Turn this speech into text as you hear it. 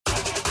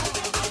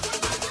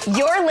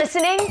You're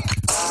listening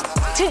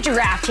to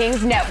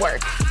DraftKings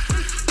Network.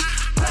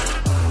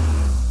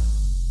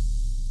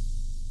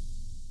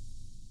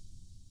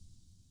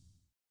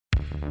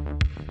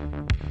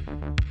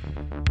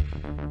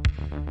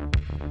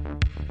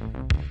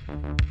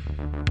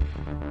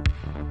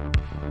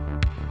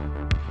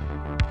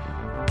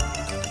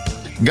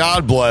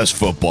 God bless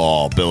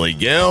football, Billy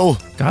Gill.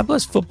 God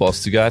bless football,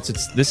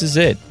 Stugotz. This is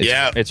it.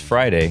 It's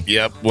Friday.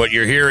 Yep. What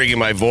you're hearing in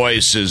my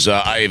voice is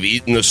I have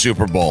eaten the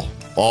Super Bowl.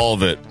 All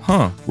of it.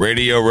 Huh.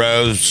 Radio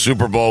Row,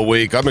 Super Bowl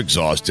week. I'm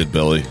exhausted,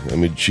 Billy. I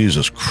mean,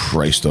 Jesus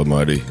Christ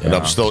almighty. Yeah. And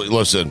I'm still,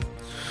 listen,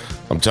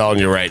 I'm telling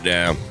you right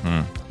now,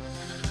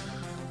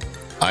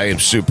 I am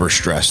super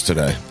stressed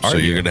today. So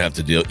you're going to have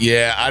to deal.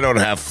 Yeah, I don't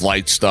have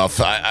flight stuff.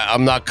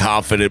 I'm not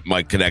confident in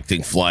my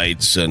connecting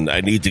flights, and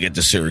I need to get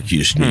to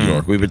Syracuse, New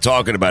York. We've been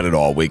talking about it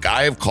all week.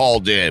 I have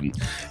called in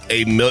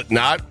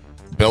not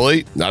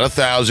Billy, not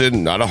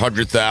 1,000, not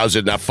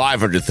 100,000, not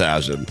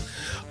 500,000.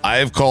 I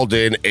have called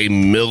in a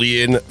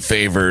million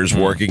favors,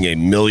 working a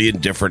million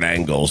different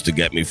angles to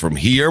get me from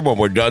here when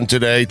we're done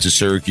today to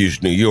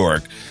Syracuse, New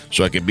York,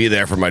 so I can be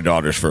there for my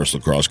daughter's first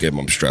lacrosse game.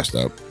 I'm stressed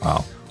out.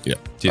 Wow. Yeah.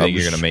 Do you think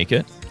you're going to make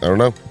it? I don't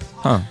know.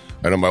 Huh.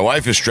 I know my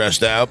wife is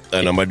stressed out. I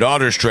know my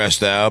daughter's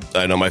stressed out.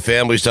 I know my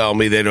family's telling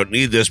me they don't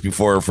need this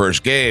before her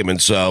first game. And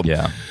so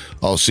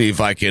I'll see if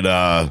I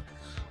can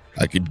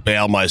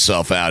bail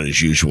myself out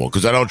as usual,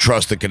 because I don't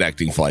trust the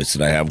connecting flights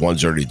that I have.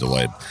 One's already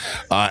delayed.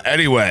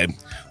 Anyway,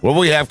 what do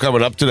we have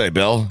coming up today,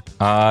 Bill?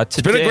 It's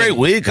been a great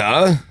week,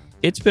 huh?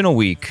 It's been a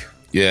week.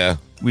 Yeah.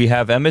 We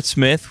have Emmitt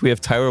Smith. We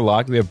have Tyler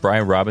Lockett. We have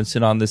Brian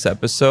Robinson on this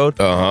episode.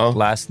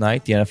 Last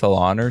night, the NFL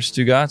honors,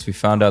 Stugotz. We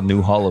found out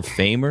new Hall of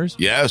Famers.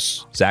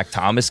 Yes. Zach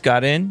Thomas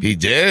got in. He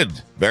did.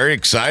 Very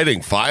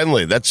exciting.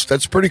 Finally.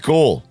 That's pretty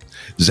cool.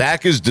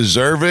 Zach is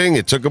deserving.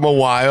 It took him a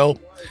while.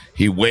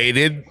 He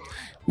waited.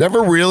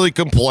 Never really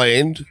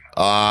complained.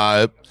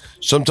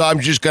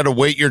 Sometimes you just got to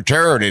wait your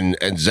turn,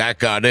 and Zach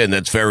got in.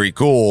 That's very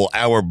cool.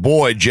 Our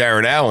boy,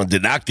 Jared Allen,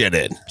 did not get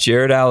in.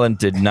 Jared Allen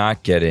did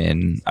not get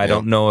in. I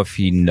don't know if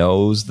he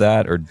knows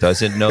that or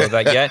doesn't know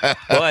that yet,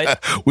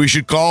 but we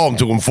should call him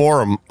to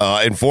inform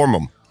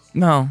him.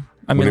 No.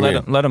 I mean,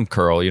 let him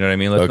curl. You know what I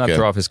mean? Let's not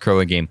throw off his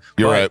curling game.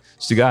 You're right.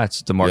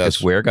 Stugotz,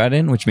 DeMarcus Ware got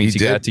in, which means he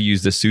got to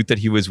use the suit that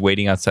he was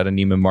waiting outside of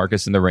Neiman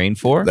Marcus in the rain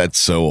for. That's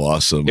so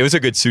awesome. It was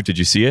a good suit. Did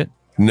you see it?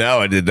 No,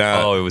 I did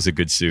not. Oh, it was a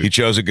good suit. He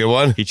chose a good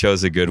one? He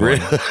chose a good one.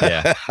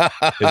 Yeah.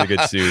 It was a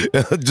good suit.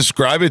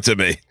 Describe it to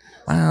me.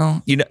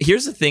 Well,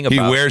 here's the thing about... He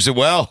wears it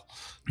well.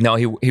 No,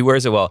 he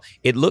wears it well.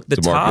 It looked, the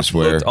top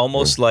looked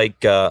almost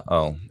like, I get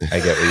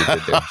what you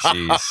did there.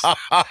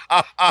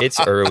 Jeez. It's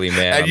early,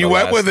 man. And you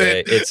went with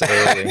it. It's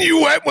early. And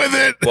you went with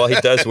it. Well, he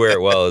does wear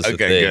it well, is the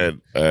thing. Okay,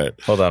 good. All right.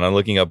 Hold on, I'm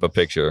looking up a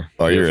picture.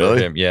 Oh, you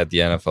really? Him. Yeah, at the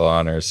NFL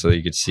honors, so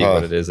you could see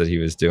what it is that he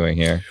was doing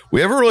here. We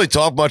haven't really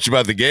talked much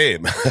about the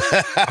game.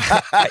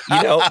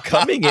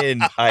 Coming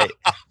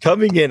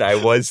in, I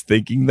was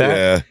thinking that.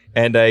 Yeah.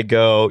 And I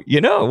go,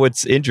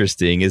 what's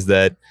interesting is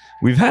that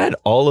we've had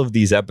all of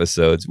these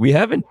episodes. We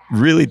haven't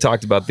really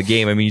talked about the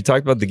game. I mean, you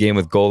talked about the game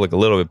with Golick a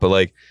little bit,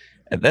 but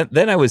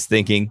then I was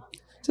thinking,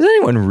 does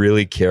anyone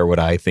really care what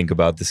I think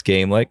about this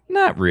game? Like,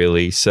 not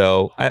really.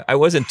 So I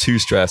wasn't too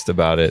stressed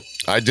about it.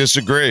 I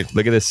disagree.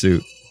 Look at this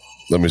suit.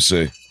 Let me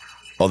see.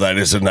 Oh, that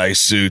is a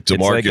nice suit.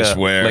 DeMarcus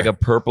Ware. Like a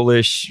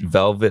purplish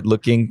velvet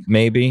looking,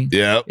 maybe.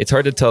 Yeah. It's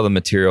hard to tell the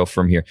material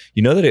from here.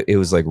 You know that it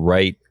was like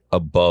right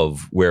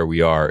above where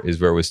we are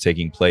is where it was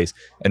taking place,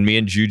 and me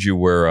and Juju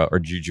were or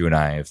Juju and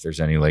I, if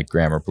there's any like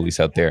grammar police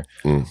out there,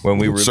 when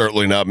we were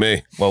certainly not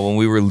me. Well, when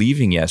we were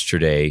leaving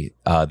yesterday,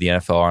 the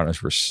NFL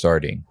honors were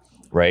starting,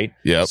 right?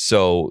 Yeah.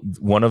 So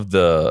one of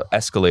the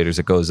escalators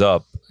that goes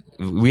up,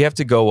 we have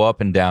to go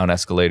up and down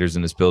escalators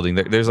in this building.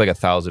 There's like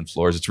 1,000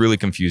 floors. It's really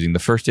confusing. The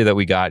first day that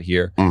we got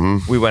here,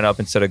 we went up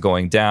instead of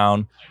going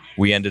down.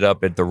 We ended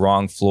up at the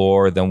wrong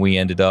floor. Then we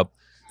ended up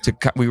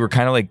we were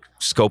kind of like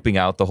scoping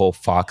out the whole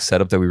Fox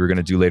setup that we were going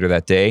to do later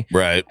that day.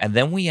 Right. And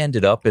then we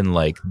ended up in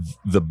like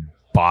the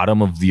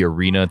bottom of the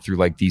arena through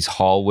like these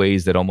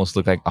hallways that almost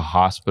looked like a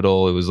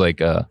hospital. It was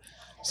like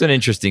it's an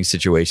interesting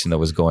situation that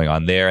was going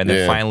on there. And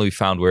then finally we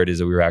found where it is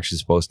that we were actually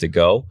supposed to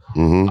go.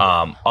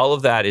 All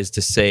of that is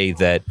to say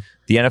that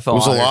the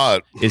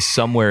NFL is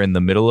somewhere in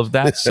the middle of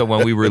that. So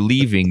when we were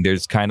leaving,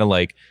 there's kind of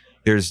like,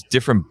 there's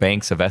different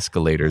banks of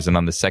escalators, and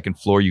on the second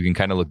floor you can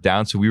kind of look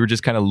down. So we were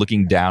just kind of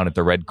looking down at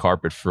the red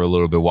carpet for a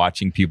little bit,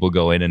 watching people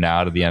go in and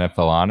out of the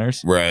NFL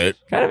honors. Right.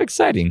 Kind of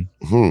exciting.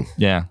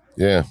 Yeah.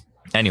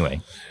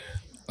 Anyway,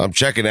 I'm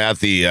checking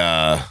out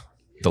the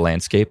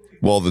landscape.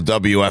 Well, the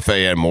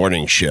WFAN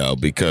morning show,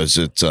 because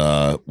it's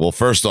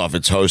first off,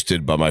 it's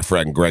hosted by my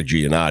friend Greg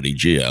Giannotti,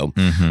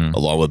 Gio,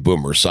 along with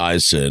Boomer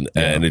Esiason,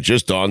 and it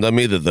just dawned on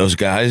me that those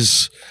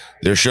guys,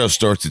 their show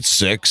starts at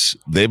 6.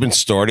 They've been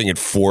starting at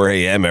 4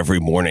 a.m. every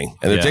morning,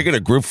 and they're taking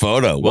a group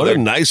photo. What a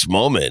nice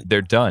moment.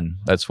 They're done.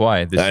 That's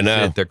why. I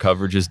know. Their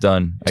coverage is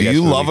done. Do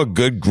you love a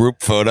good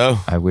group photo?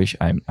 I wish.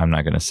 I'm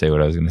not going to say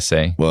what I was going to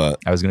say. What?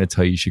 I was going to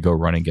tell you should go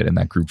run and get in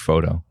that group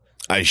photo.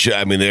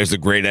 I mean, there's the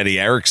great Eddie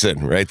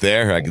Erickson right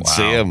there. I can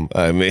see him.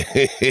 I mean,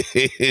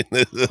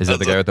 is that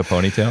the guy with the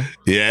ponytail?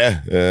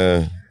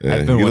 Yeah.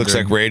 He looks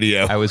like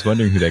radio. I was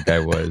wondering who that guy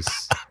was.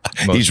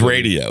 He's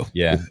radio.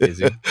 Yeah, is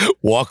he?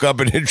 Walk up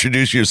and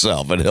introduce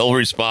yourself, and he'll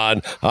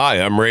respond, "Hi,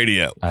 I'm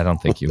radio." I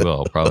don't think he will.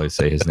 He'll probably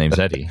say his name's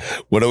Eddie.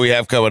 What do we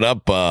have coming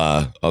up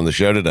on the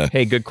show today?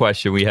 Hey, good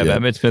question. We have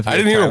Emmitt Smith. I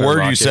didn't hear a word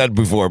Lockett. You said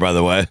before, by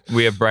the way.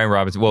 We have Brian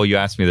Robinson. Well, you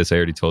asked me this. I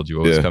already told you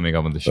what was coming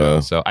up on the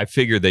show. So I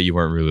figured that you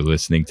weren't really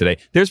listening today.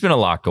 There's been a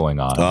lot going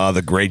on.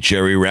 The great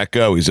Jerry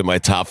Recco. He's in my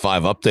top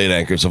 5 update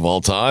anchors of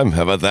all time.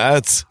 How about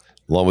that?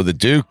 Along with the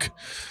Duke.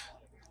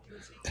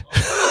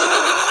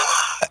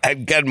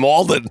 And Ken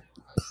Malden.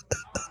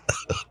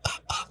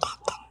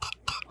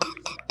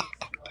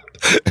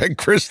 And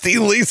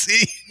Christine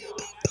Lisi.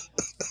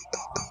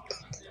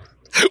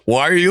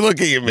 Why are you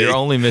looking at me? You're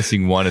only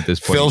missing one at this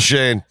point. Phil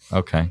Shane.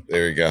 Okay.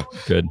 There you go.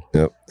 Good.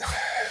 Yep.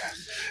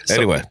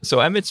 Anyway. So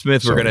Emmitt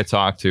Smith we're going to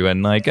talk to,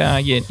 and like,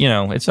 you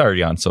know, it's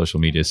already on social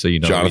media, so you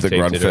know. Jonathan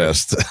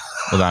Grunfest.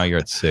 Well, now you're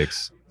at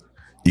 6.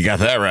 You got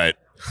that right.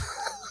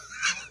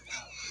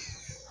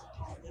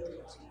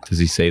 Does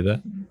he say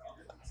that?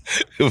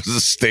 It was a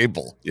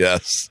staple.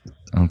 Yes.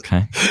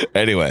 Okay.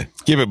 Anyway,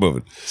 keep it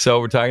moving. So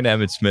we're talking to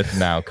Emmitt Smith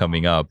now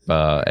coming up,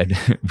 and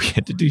we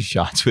had to do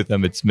shots with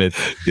Emmitt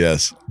Smith.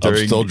 Yes. I'm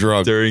still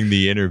drunk. During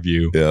the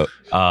interview. Yeah.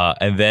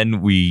 And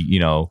then we, you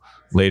know,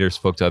 later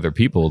spoke to other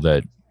people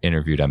that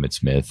interviewed Emmitt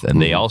Smith,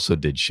 and they also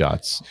did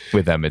shots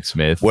with Emmitt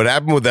Smith. What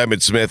happened with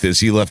Emmitt Smith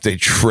is he left a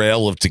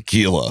trail of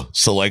tequila.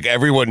 So like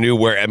everyone knew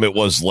where Emmitt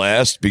was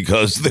last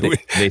because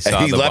they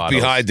saw he left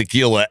behind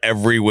tequila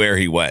everywhere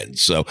he went.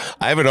 So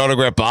I have an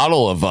autographed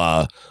bottle of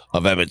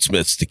Emmitt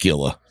Smith's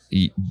tequila.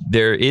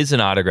 There is an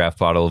autographed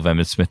bottle of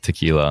Emmitt Smith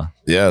tequila.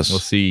 Yes. We'll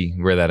see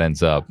where that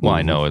ends up. Well,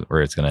 I know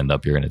where it's going to end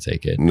up. You're going to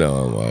take it.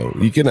 No,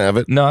 you can have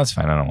it. No, that's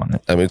fine. I don't want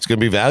it. I mean, it's going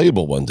to be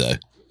valuable one day.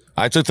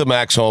 I took the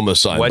Max Homa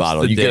signed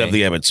bottle. You can have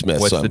the Emmitt Smith.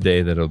 What's the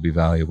day that it'll be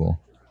valuable?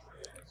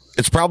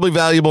 It's probably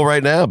valuable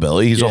right now,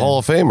 Billy. He's a Hall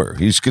of Famer.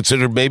 He's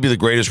considered maybe the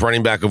greatest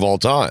running back of all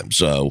time.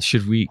 So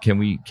can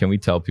we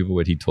tell people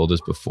what he told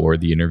us before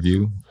the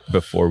interview,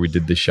 before we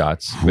did the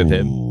shots with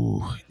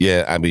him?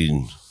 Yeah, I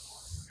mean,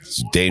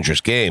 it's a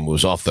dangerous game. It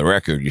was off the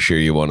record. You sure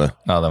you want to?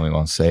 Oh, then we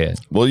won't say it.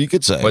 Well, you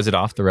could say. Was it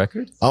off the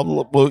record?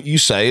 Well, you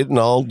say it, and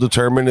I'll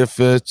determine if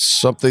it's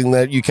something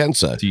that you can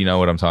say. Do you know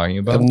what I'm talking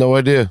about? I have no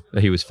idea.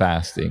 That he was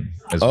fasting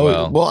as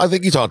well. Well, I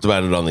think you talked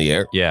about it on the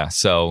air. Yeah.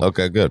 So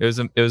okay, good.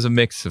 It was a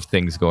mix of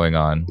things going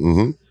on.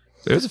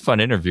 Mm-hmm. It was a fun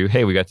interview.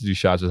 Hey, we got to do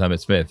shots with Emmitt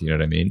Smith. You know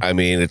what I mean? I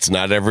mean, it's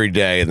not every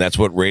day, and that's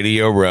what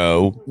Radio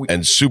Row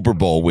and Super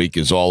Bowl week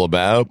is all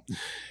about.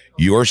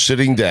 You're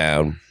sitting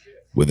down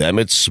with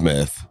Emmitt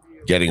Smith,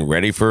 getting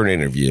ready for an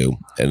interview,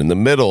 and in the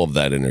middle of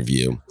that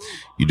interview,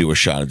 you do a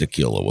shot of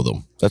tequila with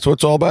him. That's what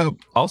it's all about.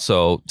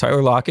 Also,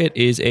 Tyler Lockett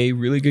is a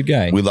really good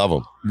guy. We love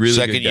him. Really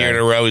Second year in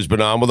a row he's been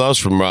on with us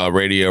from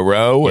Radio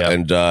Row,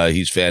 and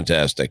he's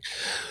fantastic.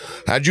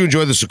 How'd you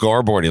enjoy the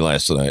cigar party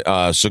last night?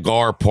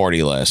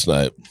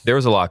 There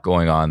was a lot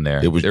going on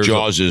there. It was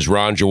Jaws'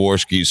 Ron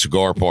Jaworski's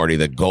cigar party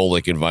that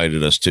Golick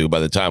invited us to. By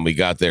the time we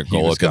got there,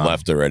 Golick had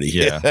left already.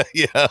 Yeah.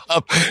 Yeah.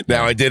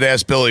 Now, I did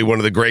ask Billy one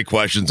of the great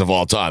questions of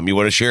all time. You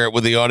want to share it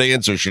with the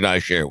audience, or should I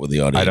share it with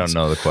the audience? I don't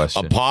know the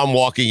question. Upon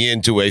walking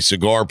into a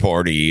cigar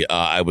party,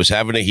 I was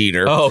having a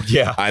heater. Oh,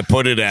 yeah. I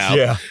put it out.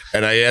 Yeah.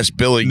 And I asked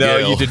Billy No,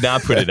 Gill. you did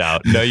not put it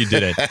out. No, you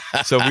didn't.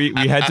 So we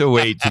had to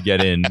wait to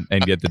get in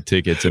and get the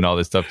tickets and all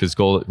this stuff because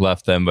Gold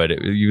left them,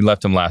 but you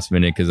left them last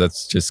minute because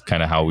that's just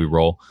kind of how we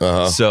roll.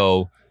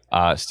 So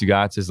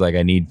Stugatz is like,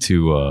 I need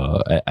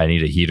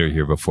a heater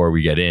here before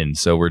we get in.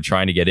 So we're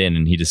trying to get in,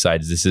 and he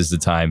decides this is the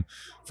time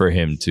for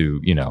him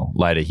to,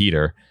 light a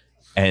heater,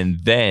 and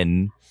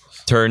then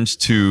turns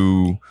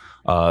to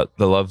the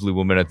lovely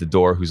woman at the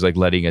door who's like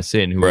letting us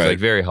in, who was like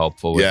very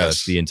helpful with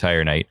us the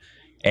entire night.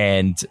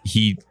 And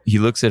he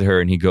looks at her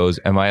and he goes,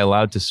 "Am I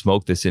allowed to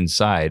smoke this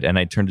inside?" And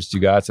I turn to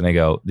Stugatz and I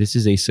go, "This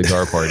is a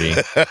cigar party."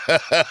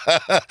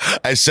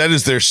 I said,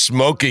 "Is there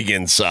smoking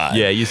inside?"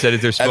 Yeah, you said,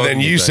 "Is there smoking?" And then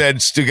you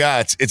inside? said,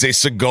 "Stugatz, it's a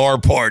cigar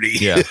party."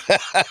 Yeah.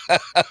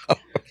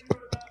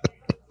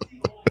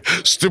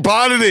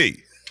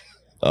 Stupidity.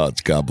 Oh, it's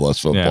God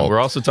bless football. Yeah,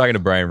 we're also talking to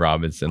Brian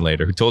Robinson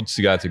later, who told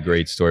Stugatz a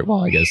great story.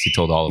 Well, I guess he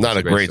told all of us not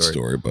a great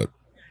story, but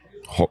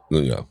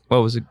yeah.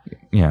 What was it?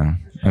 Yeah.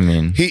 I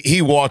mean,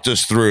 he walked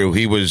us through.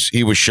 He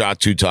was shot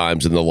 2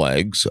 times in the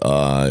legs.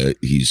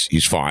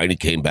 He's fine. He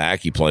came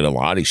back. He played a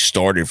lot. He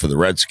started for the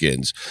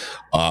Redskins.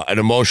 An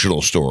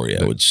emotional story,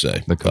 I would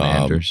say. The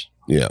Commanders.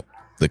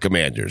 The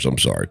Commanders. I'm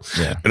sorry.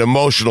 Yeah. An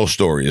emotional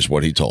story is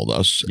what he told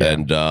us,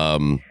 and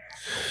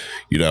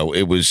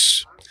it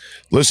was.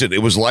 Listen,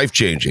 it was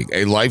life-changing.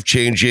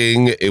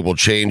 It will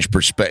change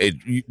perspective.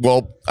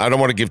 Well, I don't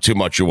want to give too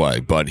much away,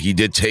 but he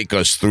did take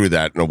us through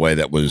that in a way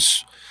that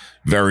was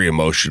very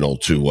emotional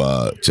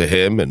to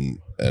him, and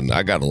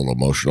I got a little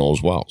emotional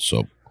as well.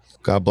 So,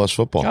 God bless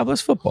football. God bless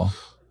football.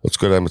 Let's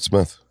go to Emmitt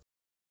Smith.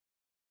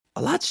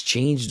 A lot's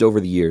changed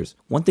over the years.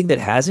 One thing that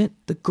hasn't,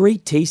 the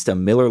great taste of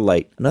Miller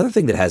Lite. Another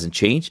thing that hasn't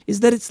changed is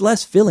that it's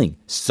less filling.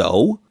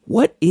 So,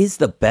 what is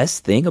the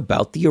best thing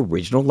about the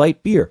original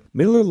light beer?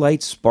 Miller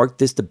Lite sparked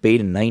this debate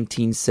in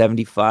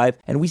 1975,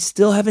 and we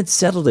still haven't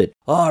settled it.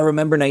 Oh, I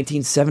remember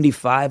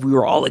 1975, we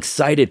were all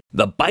excited.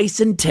 The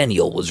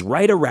bicentennial was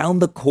right around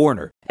the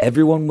corner.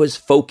 Everyone was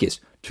focused.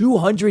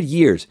 200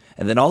 years,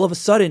 and then all of a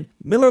sudden,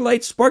 Miller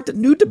Lite sparked a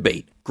new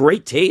debate.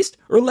 Great taste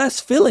or less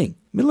filling?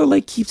 Miller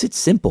Lite keeps it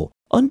simple.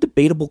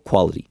 Undebatable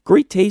quality.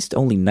 Great taste,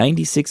 only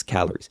 96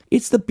 calories.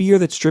 It's the beer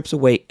that strips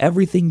away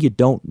everything you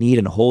don't need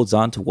and holds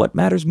on to what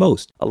matters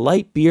most. A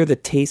light beer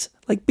that tastes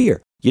like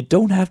beer. You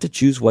don't have to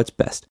choose what's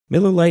best.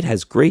 Miller Lite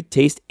has great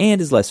taste and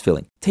is less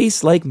filling.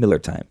 Tastes like Miller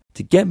time.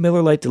 To get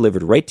Miller Lite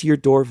delivered right to your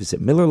door,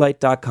 visit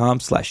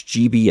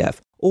MillerLite.com/GBF.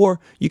 Or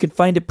you can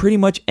find it pretty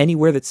much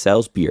anywhere that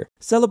sells beer.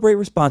 Celebrate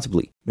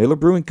responsibly. Miller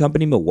Brewing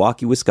Company,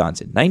 Milwaukee,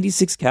 Wisconsin.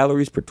 96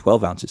 calories per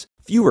 12 ounces.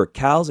 Fewer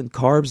calories and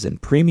carbs than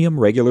premium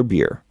regular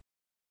beer.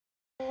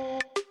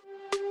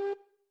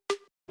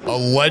 A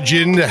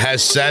legend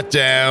has sat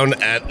down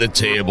at the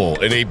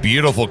table in a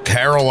beautiful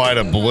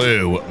Carolina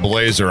blue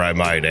blazer, I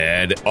might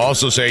add.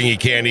 Also saying he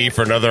can't eat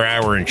for another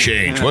hour and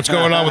change. What's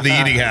going on with the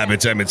eating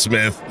habits, Emmitt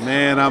Smith?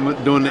 Man, I'm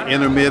doing the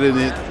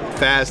intermittent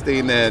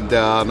fasting, and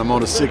I'm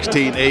on a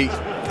 16-8.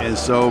 And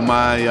so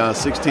my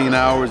 16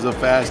 hours of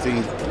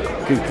fasting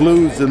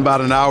concludes in about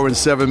an hour and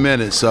 7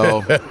 minutes.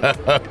 So,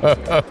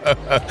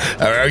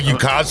 are you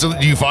constantly?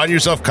 Do you find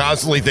yourself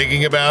constantly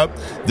thinking about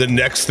the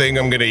next thing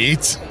I'm going to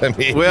eat? I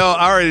mean, well,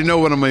 I already know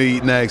what I'm going to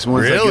eat next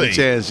once I get a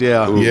chance.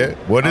 Yeah. Ooh. Yeah.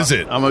 What is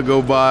it? I'm going to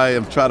go buy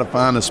and try to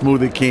find a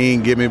Smoothie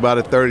King. Give me about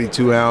a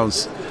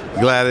 32-ounce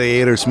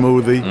Gladiator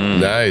smoothie.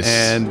 Nice.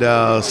 And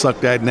suck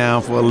that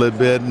down for a little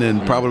bit, and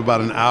then probably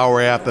about an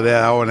hour after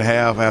that, hour and a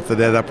half after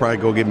that, I'll probably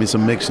go get me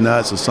some mixed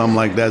nuts or something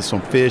like that,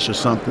 some fish or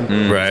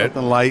something. Right.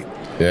 Something light.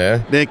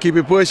 Yeah. Then keep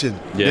it pushing.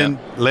 Yeah. Then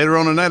later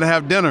on tonight, I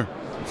have dinner.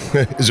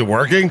 Is it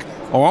working?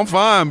 Oh, I'm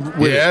fine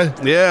with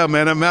it. Yeah,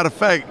 man. As a matter of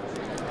fact,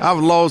 I've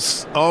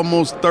lost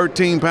almost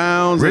 13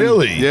 pounds.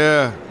 Really?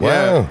 Yeah.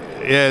 Wow.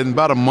 Yeah, in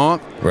about a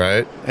month.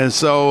 Right. And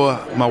so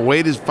my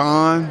weight is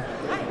fine.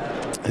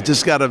 I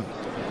just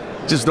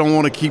don't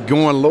want to keep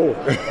going lower.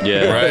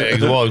 Yeah.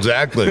 Right. Well,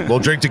 exactly. We'll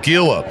drink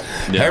tequila.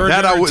 Yeah.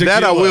 That I will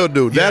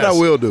do. That I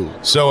will do.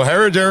 So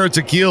Herradura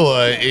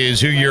Tequila is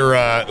who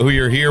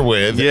you're here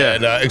with. Yeah.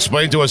 And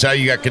explain to us how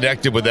you got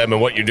connected with them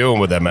and what you're doing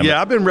with them. Emmitt.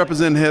 Yeah, I've been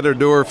representing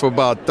Herradura for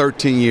about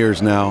 13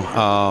 years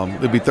now.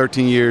 It'll be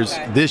 13 years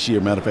this year,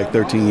 matter of fact,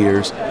 13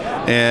 years.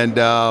 And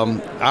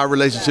our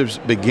relationships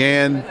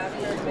began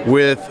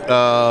with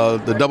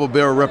the Double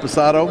Barrel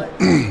Reposado.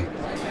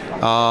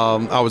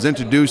 I was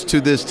introduced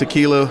to this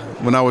tequila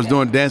when I was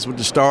doing Dance with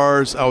the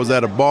Stars. I was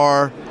at a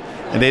bar,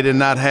 and they did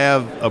not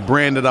have a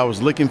brand that I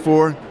was looking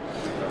for.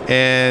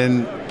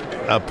 And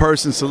a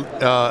person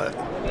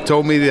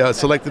told me they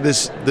selected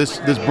this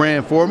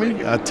brand for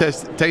me. I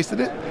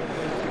tasted it.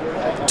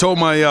 Told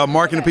my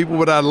marketing people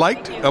what I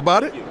liked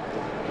about it.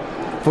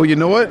 Well, you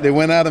know what? They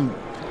went out and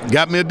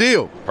got me a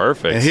deal.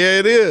 Perfect. And here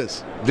it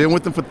is. Been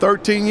with them for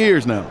 13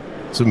 years now.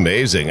 It's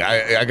amazing.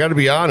 I got to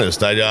be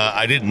honest.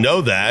 I didn't know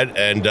that,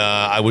 and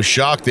I was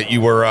shocked that you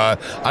were. I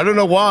don't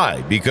know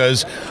why,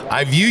 because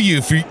I view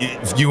you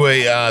through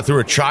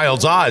a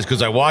child's eyes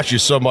because I watched you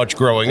so much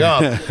growing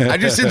up. I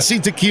just didn't see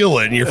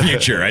tequila in your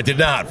future. I did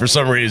not, for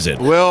some reason.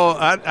 Well,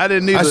 I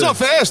didn't either. I saw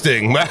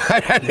fasting.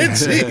 I didn't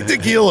see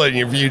tequila in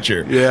your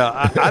future.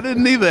 Yeah, I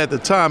didn't either at the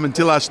time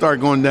until I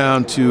started going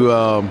down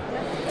to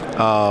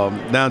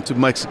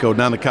Mexico,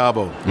 down to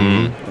Cabo.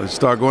 I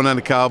started going down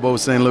to Cabo,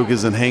 San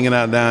Lucas, and hanging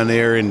out down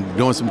there and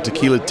doing some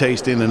tequila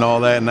tasting and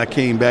all that. And I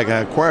came back, I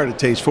acquired a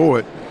taste for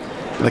it.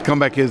 And I come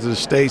back here to the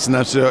States, and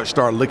I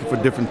started looking for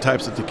different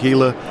types of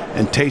tequila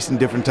and tasting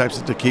different types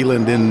of tequila.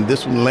 And then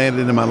this one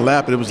landed in my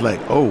lap, and it was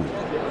like, oh,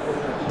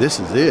 this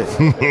is it.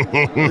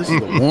 This is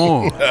the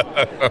one.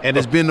 And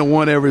it's been the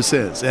one ever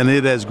since, and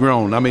it has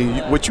grown. I mean,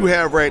 what you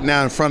have right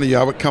now in front of you,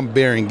 I would come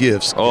bearing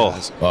gifts.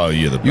 Guys. Oh,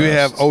 you're the best. You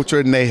have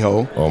Ultra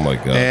Añejo. Oh, my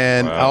God.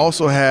 And I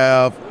also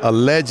have a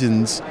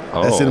Legends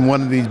that's in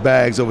one of these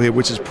bags over here,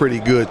 which is pretty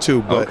good,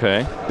 too. But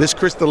this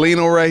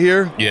Cristalino right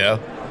here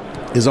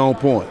is on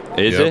point.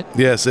 Is it?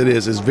 Yes, it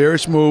is. It's very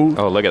smooth.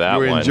 Oh, look at that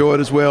one. You enjoy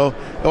it as well.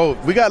 Oh,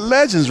 we got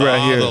Legends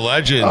right here. Oh, the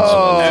Legends.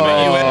 Oh.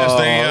 You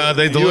asked,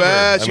 they deliver. You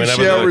asked, you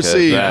shall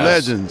receive.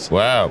 Legends.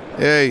 Wow.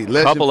 Hey,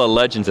 a couple of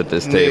legends at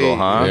this table,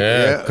 huh?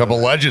 Yeah, a couple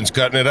legends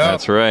cutting it up.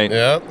 That's right.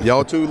 Yeah.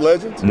 Y'all two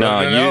legends?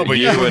 No,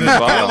 you and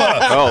Bob.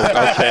 Oh,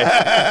 okay.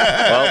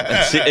 Well,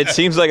 it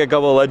seems like a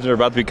couple of legends are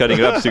about to be cutting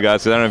it up, you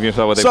guys. I don't know if you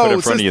saw what they put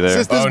in front of you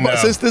there.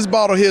 Since this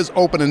bottle here is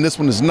open and this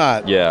one is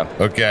not. Yeah.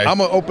 Okay. I'm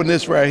gonna open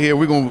this right here.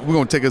 We're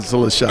gonna take us a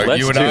little shot. Let's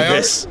you and do I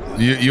this.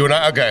 You and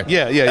I? Okay.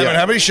 Yeah. Evan,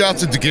 how many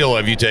shots of tequila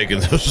have you taken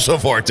so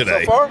far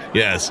today? So far?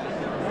 Yes.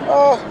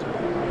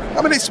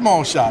 How many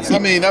small shots? I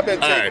mean, I've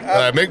been taking. All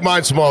right. Make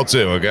mine small,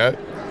 too, okay?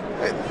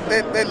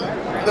 They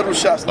little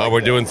shots. We're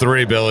doing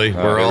 3, Billy.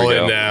 We're all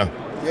in now.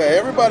 Yeah,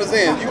 everybody's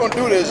in. You're going to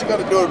do this, you got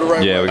to do it the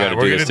right way. Yeah, we got to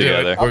do this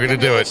together. We're going to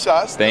do it.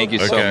 Shots. Thank you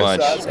so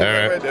much. All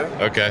right.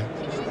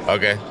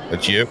 Okay.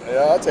 That's you?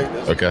 Yeah, I'll take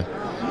this. Okay.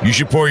 You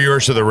should pour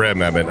yours to the rim,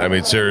 Emmitt. I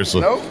mean,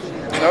 seriously. Nope.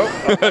 Nope.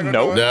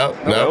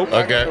 No.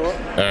 Okay. All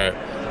right.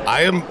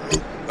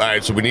 All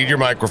right, so we need your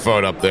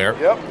microphone up there.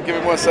 Yep. Give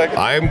me 1 second.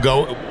 I am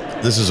going.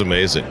 This is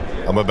amazing.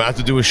 I'm about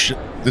to do a.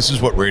 This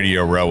is what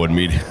Radio Row and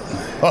media,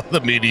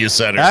 the media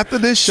center. After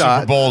this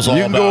shot, Super Bowl's all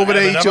you can about. go over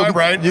there. Am I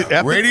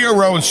right? Radio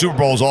Row and Super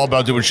Bowl is all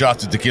about doing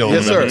shots at tequila.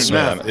 Yes, sir.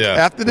 Now,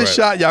 after this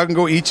shot, y'all can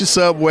go eat your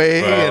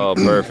Subway. Oh,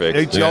 perfect.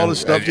 Eat all the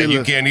stuff. And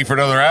you can't eat for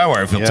another hour.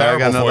 I feel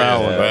terrible I got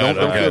another for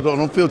you. hour.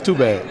 Don't feel too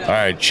bad. All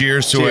right.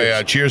 Cheers to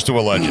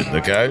a legend.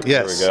 Okay.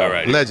 Yes. All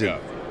right. Legend.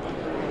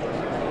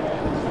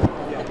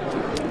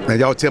 Now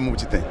y'all tell me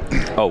what you think.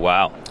 Oh,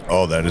 wow.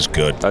 Oh, that is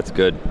good. That's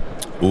good.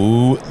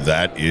 Ooh,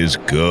 that is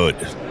good.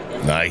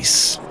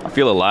 Nice. I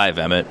feel alive,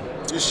 Emmitt.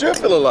 You should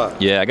feel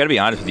alive. Yeah, I got to be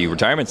honest with you.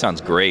 Retirement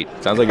sounds great.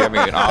 Sounds like you're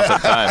having an awesome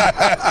time.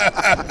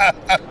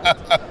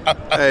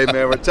 Hey,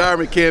 man,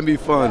 retirement can be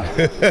fun.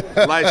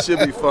 Life should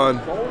be fun.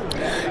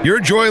 You're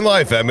enjoying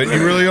life, Emmitt.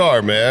 You really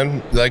are,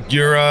 man. Like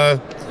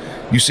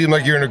you seem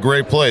like you're in a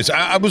great place.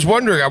 I was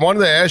wondering. I wanted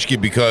to ask you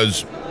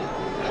because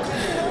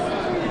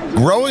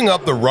growing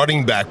up, the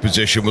running back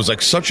position was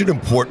like such an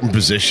important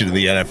position in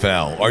the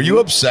NFL. Are you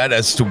upset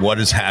as to what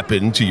has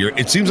happened to your?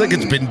 It seems like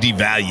it's been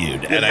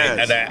devalued, and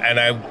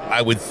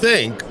I would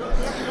think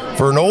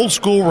for an old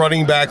school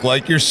running back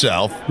like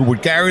yourself, who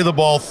would carry the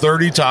ball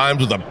 30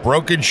 times with a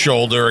broken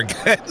shoulder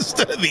against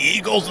the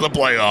Eagles in the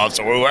playoffs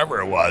or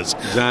whoever it was,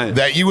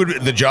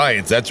 the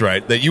Giants. That's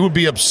right. That you would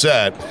be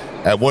upset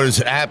at what has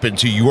happened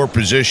to your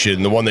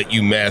position, the one that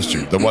you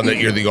mastered, the one that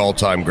you're the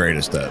all-time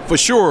greatest at. For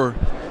sure.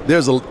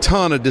 There's a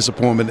ton of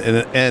disappointment,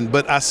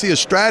 but I see a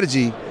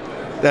strategy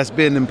that's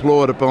been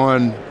employed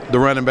upon the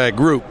running back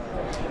group,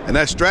 and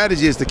that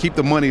strategy is to keep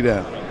the money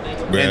down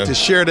and to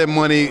share that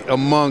money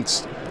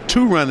amongst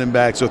 2 running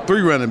backs or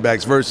 3 running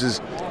backs versus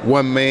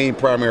one main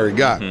primary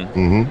guy.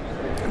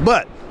 Mm-hmm.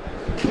 But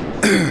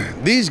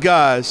these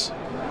guys,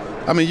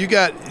 I mean, you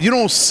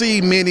don't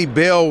see many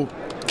bell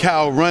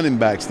cow running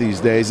backs these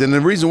days, and the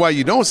reason why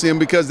you don't see them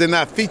because they're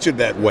not featured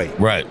that way.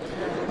 Right.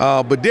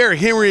 But Derrick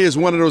Henry is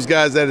one of those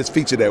guys that is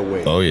featured that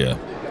way. Oh, yeah.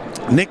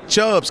 Nick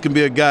Chubbs can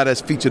be a guy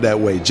that's featured that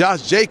way.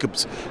 Josh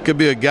Jacobs could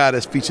be a guy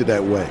that's featured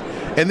that way.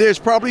 And there's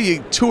probably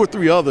 2 or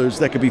 3 others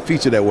that could be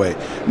featured that way.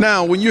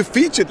 Now, when you're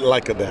featured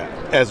like that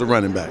as a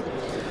running back,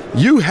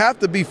 you have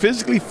to be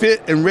physically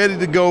fit and ready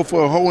to go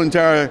for a whole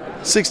entire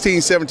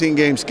 16, 17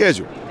 game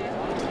schedule.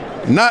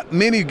 Not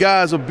many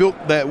guys are built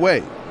that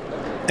way.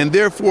 And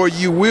therefore,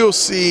 you will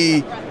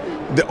see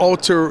the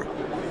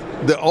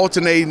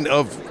alternating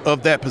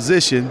of that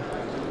position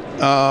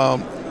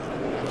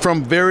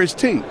from various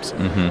teams.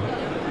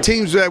 Mm-hmm.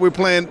 Teams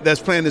that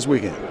that's playing this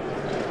weekend.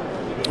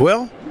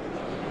 Well,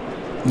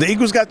 the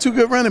Eagles got 2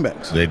 good running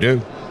backs. They do.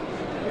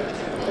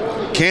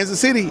 Kansas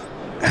City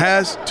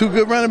has 2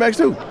 good running backs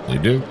too. They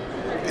do.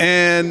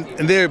 And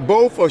they're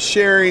both are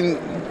sharing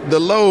the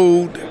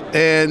load,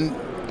 and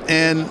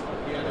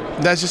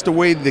that's just the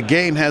way the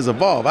game has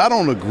evolved. I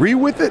don't agree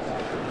with it.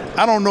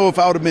 I don't know if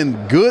I would have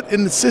been good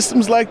in the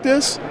systems like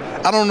this.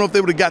 I don't know if they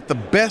would have got the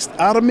best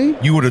out of me.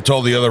 You would have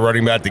told the other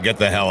running back to get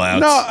the hell out.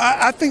 No,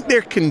 I think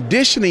they're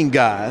conditioning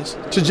guys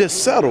to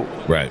just settle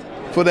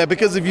for that.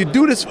 Because if you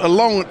do this for a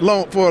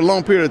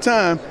long period of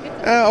time,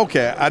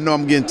 okay, I know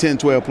I'm getting 10,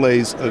 12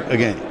 plays a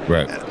game.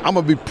 Right. I'm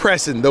going to be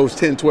pressing those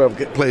 10,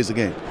 12 plays a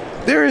game.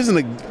 There isn't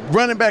a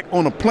running back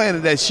on the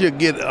planet that should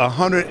get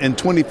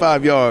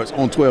 125 yards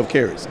on 12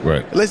 carries.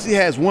 Right. Unless he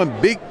has one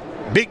big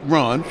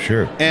run.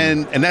 Sure.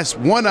 And that's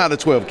 1 out of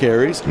 12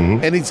 carries.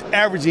 Mm-hmm. And he's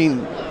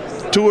averaging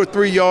 2 or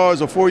 3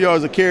 yards or 4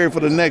 yards a carry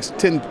for the next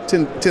 10,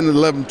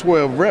 11,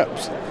 12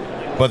 reps.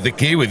 But the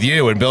key with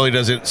you, and Billy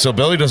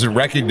doesn't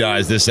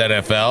recognize this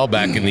NFL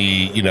back in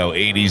the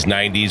 80s,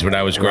 90s when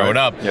I was growing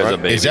up.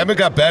 Is Emmitt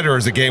got better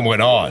as the game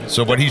went on.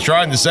 So what he's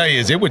trying to say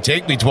is it would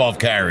take me 12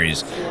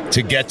 carries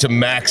to get to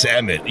max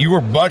Emmitt. You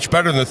were much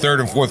better in the third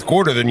and fourth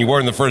quarter than you were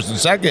in the first and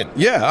second.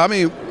 Yeah, I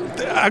mean,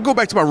 I go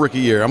back to my rookie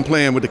year. I'm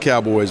playing with the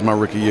Cowboys my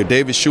rookie year.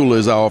 David Shula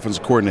is our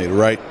offensive coordinator,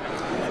 right?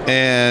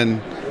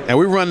 And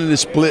we're running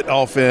this split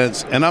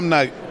offense, and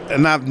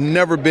I've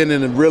never been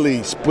in a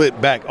really split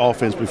back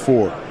offense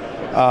before.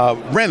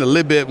 Ran a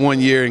little bit one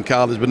year in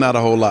college, but not a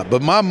whole lot.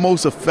 But my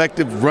most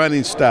effective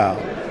running style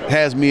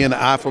has me in an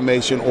I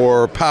formation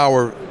or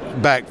power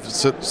back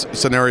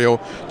scenario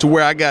to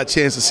where I got a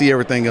chance to see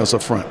everything else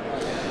up front.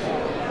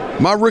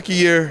 My rookie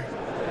year,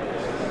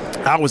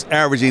 I was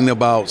averaging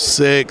about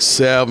 6,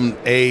 7,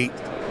 8,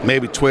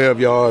 maybe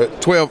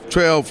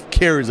 12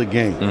 carries a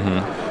game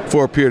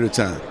for a period of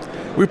time.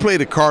 We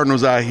played the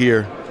Cardinals out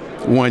here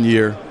one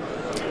year,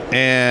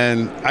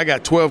 and I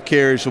got 12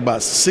 carries for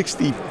about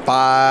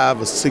 65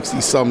 or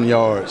 60-something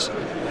yards,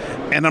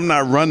 and I'm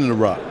not running the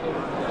rock.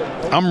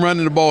 I'm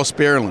running the ball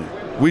sparingly.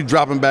 We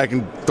dropping back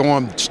and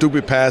throwing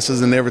stupid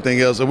passes and everything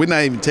else, so we're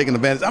not even taking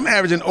advantage. I'm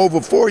averaging over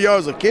 4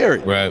 yards a carry.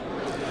 Right.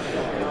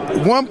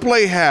 One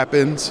play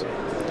happens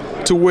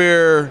to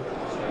where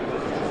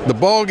The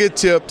ball get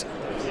tipped,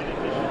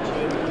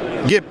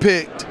 get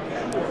picked,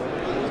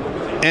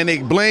 and they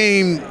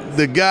blame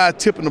the guy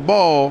tipping the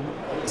ball,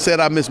 said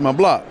I missed my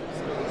block.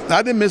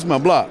 I didn't miss my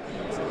block.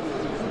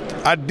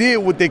 I did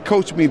what they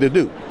coached me to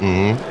do.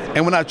 Mm-hmm.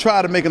 And when I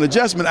tried to make an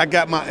adjustment, I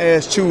got my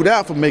ass chewed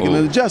out for making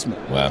an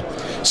adjustment. Wow.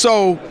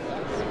 So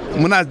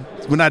when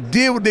I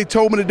did what they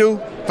told me to do,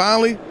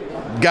 finally,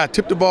 got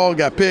tipped the ball,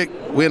 got picked,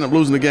 we ended up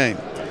losing the game.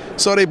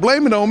 So they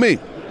blame it on me.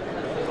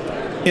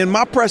 In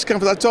my press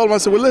conference, I told them, I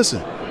said, well,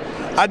 listen,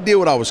 I did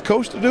what I was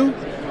coached to do.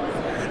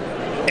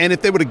 And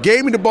if they would have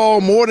gave me the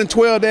ball more than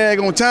 12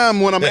 daggone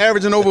time when I'm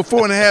averaging over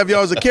 4.5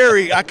 yards a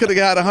carry, I could have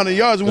got 100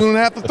 yards and we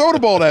wouldn't have to throw the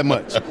ball that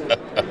much.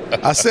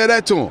 I said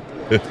that to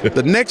them.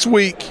 The next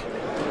week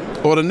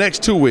or the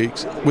next 2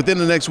 weeks, within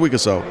the next week or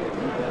so,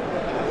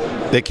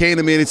 they came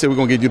to me and they said, we're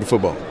going to get you the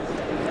football.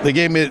 They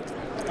gave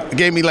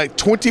me like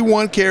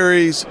 21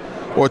 carries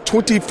or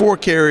 24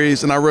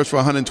 carries, and I rushed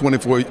for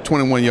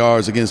 21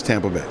 yards against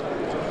Tampa Bay.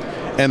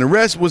 And the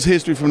rest was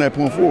history from that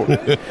point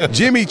forward.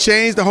 Jimmy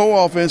changed the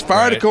whole offense,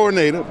 fired the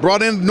coordinator,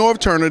 brought in North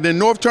Turner. Then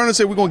North Turner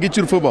said, we're going to get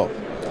you the football.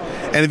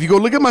 And if you go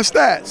look at my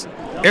stats,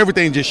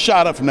 everything just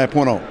shot up from that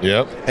point on.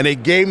 Yep. And they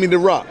gave me the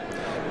rock.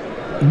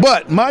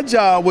 But my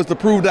job was to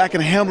prove that I can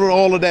handle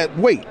all of that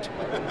weight.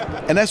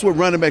 And that's what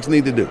running backs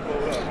need to do.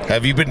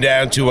 Have you been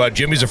down to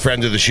Jimmy's a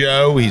friend of the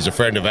show. He's a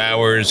friend of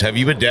ours. Have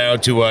you been down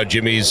to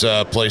Jimmy's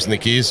place in the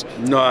Keys?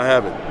 No, I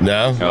haven't.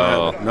 No? No,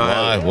 I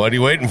Why? haven't. What are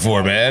you waiting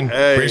for, man?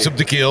 Hey. Bring some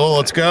tequila.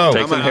 Let's go.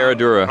 Take some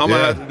Herradura. I'm going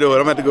to have to do it.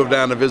 I'm going to have to go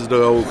down and visit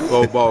the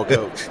old ball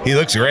coach. He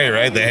looks great,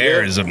 right? The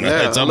hair is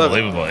it's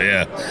unbelievable.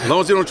 Yeah. As long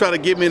as you don't try to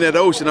get me in that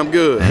ocean, I'm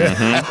good.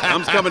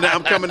 I'm coming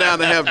down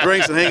to have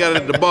drinks and hang out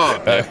at the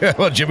bar.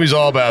 Well, Jimmy's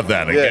all about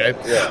that, okay?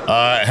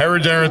 Yeah.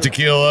 Herradura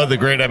Tequila, the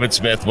great Emmitt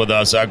Smith with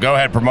us. Go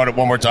ahead, promote it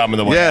one more time in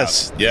the way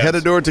Yes. out. Yes.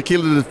 Herradura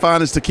Tequila, the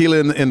finest tequila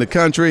in the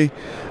country.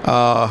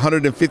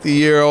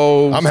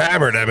 150-year-old. I'm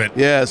hammered, Emmitt.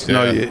 Yes.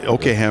 Yeah. No.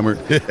 Okay, hammered.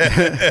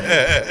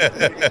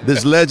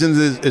 This legend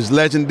is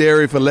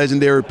legendary for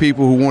legendary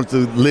people who want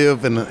to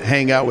live and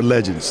hang out with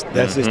legends.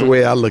 That's just the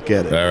way I look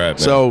at it. All right, man.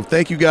 So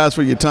thank you guys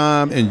for your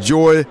time.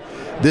 Enjoy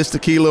this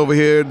tequila over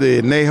here,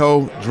 the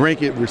Añejo.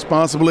 Drink it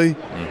responsibly.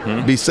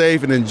 Be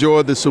safe and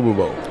enjoy the Super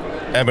Bowl.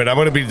 Emmitt, I'm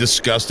going to be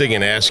disgusting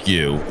and ask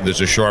you,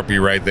 there's a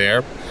Sharpie right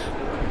there,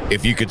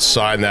 if you could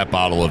sign that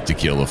bottle of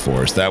tequila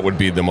for us. That would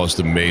be the most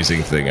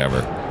amazing thing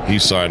ever.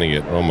 He's signing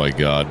it. Oh, my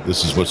God.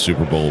 This is what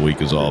Super Bowl week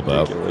is all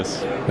about. Ridiculous.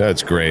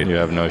 That's great. You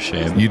have no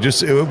shame.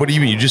 What do you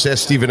mean? You just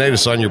asked Stephen A. to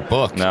sign your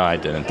book. No, I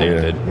didn't.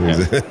 David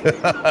did.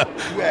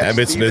 Yeah.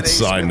 Emmitt Smith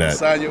signed that.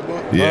 Sign your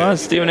book? Yeah. Well,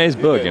 it's Stephen A.'s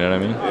book, you know what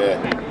I mean?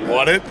 Yeah.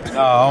 Want it?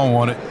 No, I don't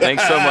want it.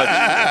 Thanks so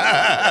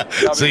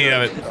much. See you,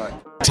 Emmitt.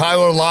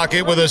 Tyler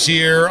Lockett with us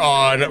here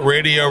on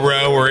Radio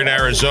Row. We're in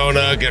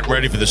Arizona, getting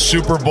ready for the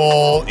Super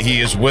Bowl. He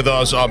is with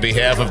us on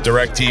behalf of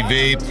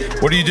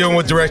DirecTV. What are you doing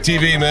with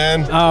DirecTV,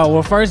 man?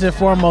 Well, first and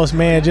foremost,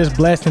 man, just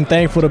blessed and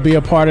thankful to be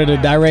a part of the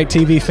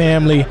DirecTV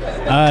family.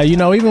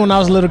 Even when I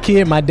was a little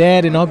kid, my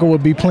dad and uncle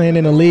would be playing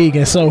in the league,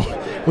 and so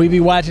we'd be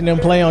watching them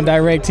play on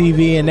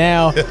DirecTV, and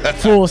now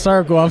full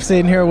circle, I'm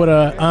sitting here with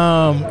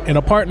in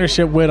a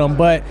partnership with them.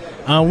 But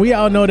we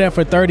all know that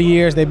for 30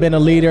 years they've been a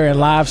leader in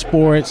live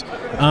sports.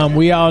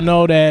 We all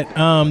know that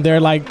they're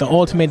like the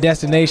ultimate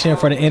destination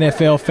for the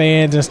NFL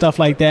fans and stuff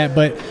like that.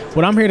 But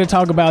what I'm here to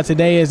talk about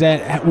today is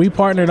that we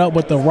partnered up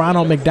with the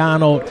Ronald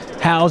McDonald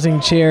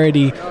Housing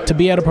Charity to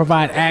be able to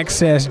provide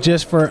access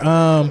just for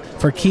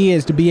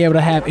kids to be able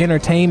to have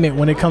entertainment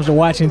when it comes to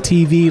watching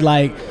TV,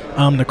 like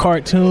the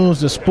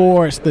cartoons, the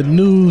sports, the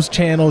news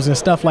channels, and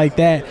stuff like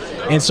that.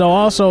 And so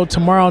also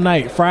tomorrow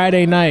night,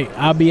 Friday night,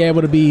 I'll be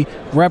able to be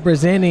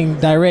representing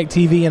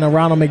DirecTV and the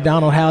Ronald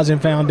McDonald Housing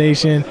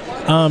Foundation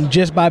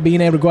just by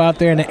being able to go out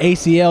there in the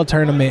ACL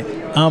tournament,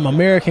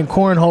 American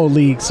Cornhole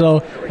League.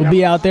 So we'll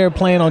be out there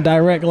playing on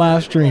direct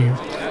live stream.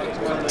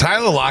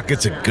 Tyler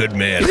Lockett's a good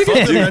man.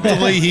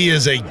 Fundamentally, he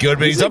is a good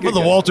man. He's up for the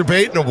Walter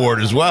Payton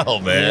Award as well,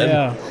 man.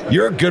 Yeah.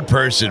 You're a good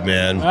person,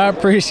 man. I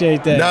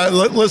appreciate that. Now,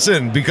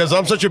 listen, because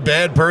I'm such a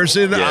bad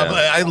person,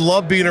 I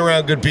love being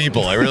around good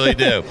people. I really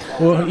do.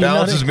 Well,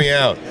 balances me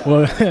out.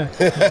 Well,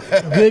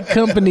 good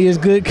company is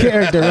good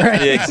character,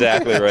 right? Yeah,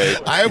 exactly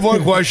right. I have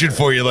one question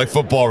for you, like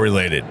football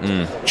related.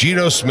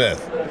 Geno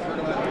Smith.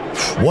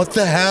 What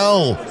the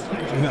hell?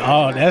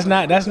 Oh, that's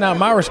not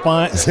my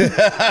response.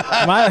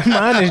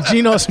 Mine is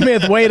Geno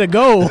Smith. Way to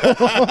go!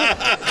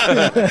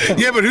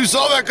 Yeah, but who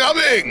saw that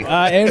coming?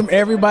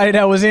 Everybody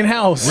that was in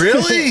house.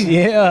 Really?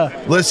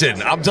 Yeah.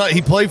 Listen,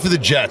 he played for the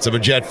Jets. I'm a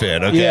Jet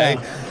fan. Okay.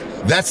 Yeah.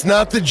 That's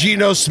not the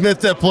Geno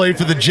Smith that played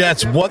for the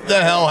Jets. What the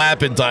hell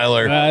happened,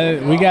 Tyler?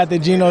 We got the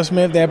Geno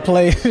Smith that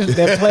played with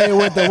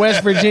the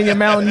West Virginia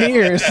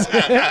Mountaineers.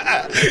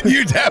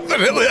 You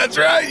definitely, that's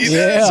right.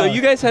 Yeah. So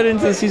you guys headed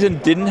into the season,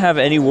 didn't have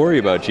any worry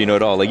about Geno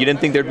at all? Like, you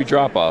didn't think there'd be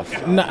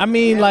drop-off? No, I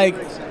mean, like,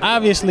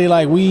 obviously,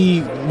 like,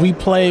 we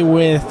play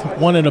with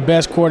one of the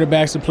best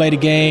quarterbacks to play the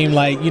game.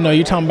 Like,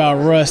 you're talking about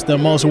Russ, the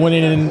most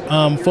winning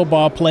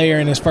football player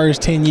in his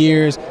first 10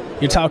 years.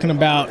 You're talking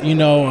about,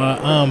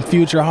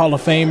 future Hall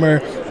of Famer.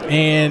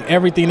 and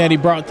everything that he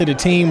brought to the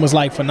team was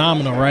like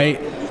phenomenal, right?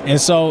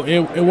 And so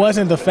it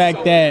wasn't the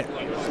fact that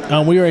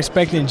we were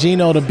expecting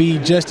Geno to be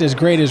just as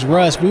great as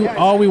Russ.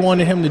 All we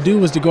wanted him to do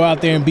was to go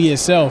out there and be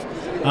himself.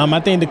 I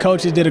think the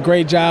coaches did a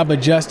great job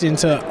adjusting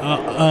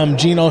to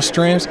Geno's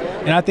strengths,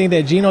 and I think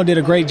that Geno did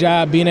a great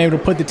job being able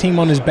to put the team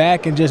on his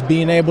back and just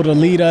being able to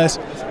lead us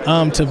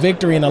to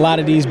victory in a lot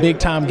of these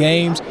big-time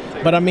games.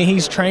 But, I mean,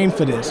 he's trained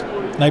for this.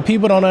 Like,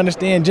 people don't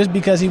understand, just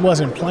because he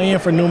wasn't playing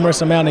for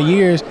numerous amount of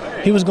years,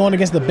 he was going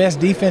against the best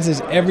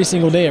defenses every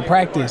single day at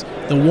practice.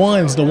 The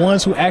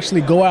ones who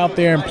actually go out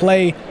there and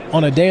play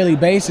on a daily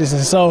basis.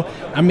 And so,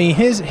 I mean,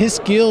 his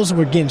skills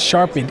were getting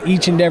sharpened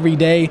each and every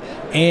day,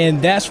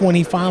 and that's when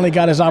he finally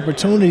got his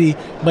opportunity.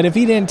 But if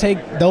he didn't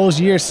take those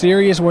years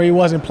serious where he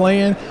wasn't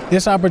playing,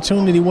 this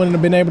opportunity wouldn't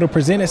have been able to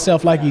present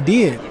itself like he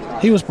did.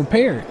 He was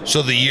prepared.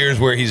 So the years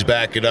where he's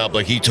backing up,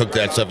 like he took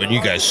that stuff, and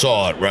you guys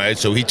saw it, right?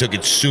 So he took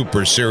it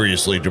super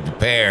seriously to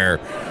prepare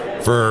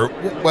for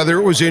whether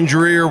it was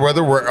injury or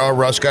whether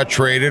Russ got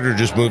traded or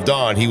just moved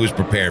on. He was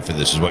prepared for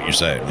this, is what you're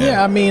saying.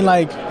 Yeah, I mean,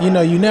 like, you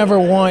never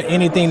want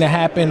anything to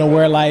happen to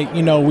where, like,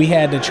 we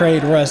had to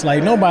trade Russ.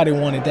 Like, nobody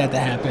wanted that to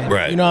happen.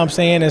 Right. You know what I'm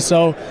saying? And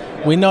so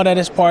we know that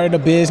it's part of the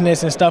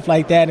business and stuff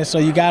like that. And so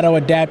you got to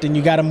adapt and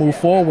you got to move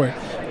forward.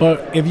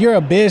 But if you're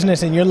a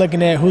business and you're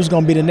looking at who's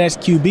going to be the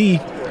next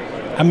QB,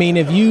 I mean,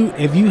 if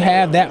you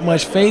have that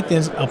much faith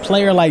in a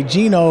player like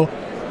Geno,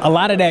 a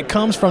lot of that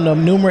comes from the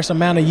numerous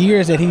amount of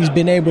years that he's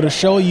been able to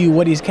show you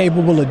what he's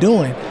capable of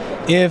doing.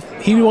 If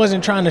he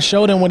wasn't trying to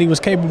show them what he was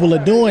capable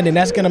of doing, then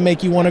that's going to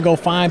make you want to go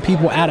find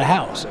people out of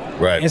house.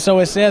 Right. And so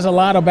it says a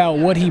lot about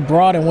what he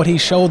brought and what he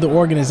showed the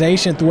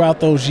organization throughout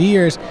those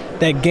years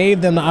that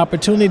gave them the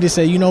opportunity to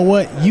say, you know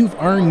what, you've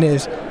earned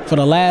this for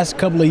the last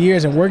couple of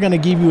years, and we're going to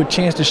give you a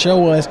chance to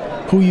show us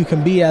who you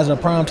can be as a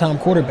primetime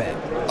quarterback.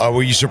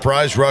 Were you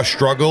surprised Russ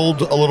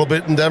struggled a little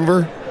bit in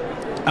Denver?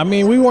 I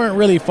mean, we weren't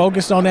really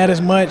focused on that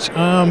as much.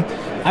 I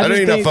know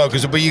you're not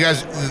focused, but you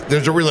guys,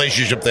 there's a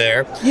relationship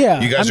there. Yeah.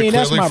 You guys are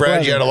clearly friends.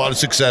 Brother. You had a lot of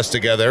success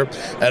together.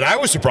 And I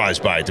was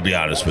surprised by it, to be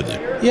honest with you.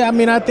 Yeah, I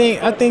mean, I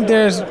think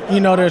there's,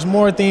 there's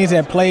more things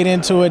that played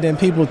into it than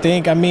people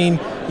think. I mean,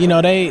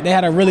 they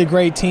had a really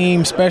great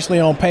team, especially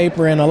on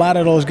paper, and a lot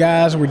of those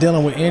guys were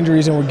dealing with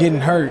injuries and were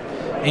getting hurt.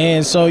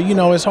 And so,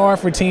 it's hard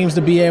for teams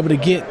to be able to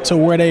get to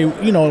where they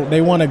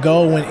want to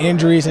go when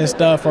injuries and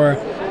stuff are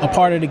a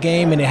part of the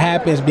game, and it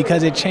happens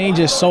because it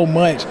changes so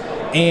much.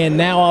 And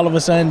now all of a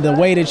sudden, the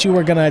way that you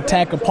were going to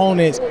attack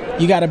opponents,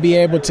 you got to be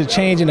able to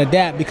change and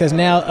adapt because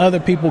now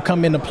other people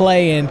come into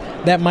play, and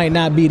that might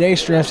not be their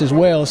strengths as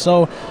well.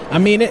 So, I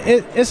mean,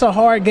 it's a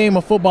hard game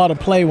of football to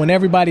play when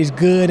everybody's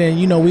good, and,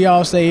 we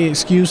all say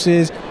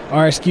excuses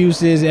are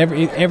excuses.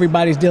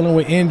 Everybody's dealing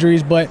with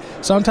injuries, but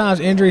sometimes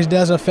injuries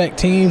does affect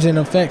teams and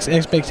affects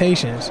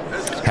expectations.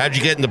 How'd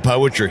you get into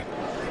poetry?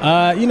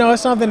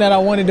 It's something that I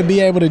wanted to be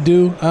able to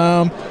do.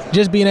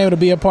 Just being able to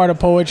be a part of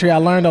poetry. I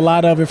learned a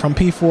lot of it from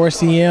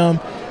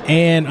P4CM,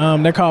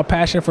 and they're called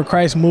Passion for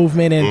Christ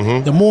movement.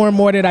 And the more and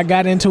more that I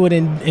got into it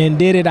and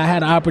did it, I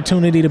had an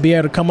opportunity to be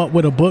able to come up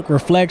with a book,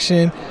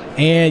 Reflection.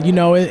 And,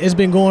 it's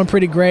been going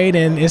pretty great,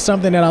 and it's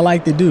something that I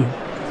like to do.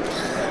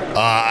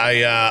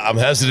 I'm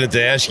hesitant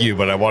to ask you,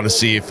 but I want to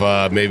see if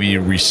maybe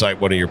you recite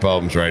one of your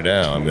poems right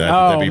now. I mean,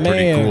 that'd be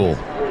pretty cool.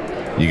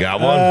 You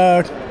got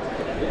one?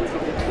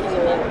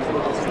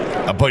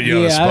 I put you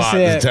on the spot.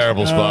 It's a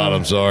terrible spot.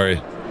 I'm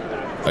sorry.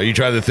 Are you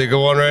trying to think of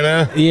one right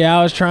now? Yeah,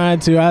 I was trying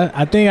to.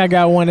 I think I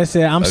got one that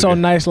said, I'm so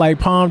nice like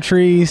palm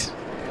trees.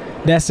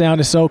 That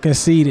sounded so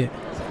conceited.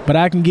 But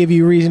I can give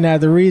you reason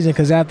after reason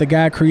because after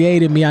God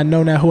created me, I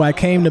know now who I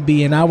came to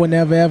be, and I would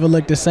never, ever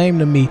look the same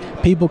to me.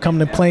 People come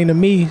to complain to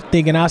me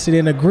thinking I sit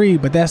and agree,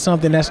 but that's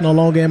something that's no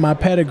longer in my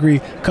pedigree.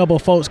 A couple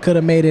of folks could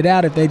have made it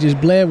out if they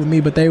just bled with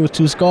me, but they was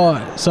too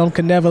scarred. Some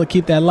could never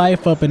keep that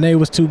life up, and they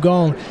was too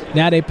gone.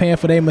 Now they paying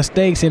for their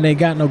mistakes, and they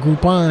got no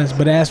Groupons.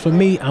 But as for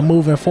me, I'm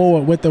moving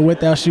forward with or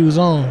without shoes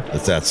on.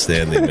 That's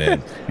outstanding,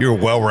 man. You're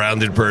a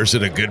well-rounded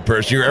person, a good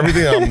person. You're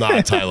everything I'm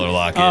not, Tyler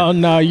Lockett. Oh,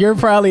 no, you're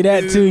probably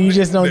that, too. You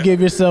just don't give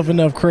yourself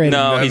enough credit.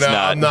 No, he's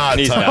not. I'm not,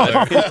 he's Tyler.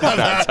 Not. He's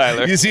not,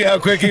 Tyler. You see how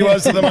quick he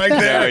was to the mic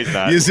there? No, he's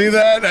not. You see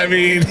that? I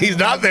mean, he's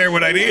not there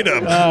when I need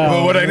him.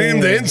 But when I need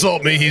him to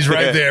insult me, he's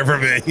right there for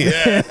me.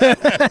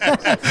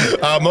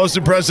 Yeah. Most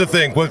impressive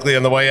thing, quickly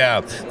on the way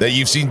out, that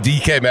you've seen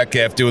DK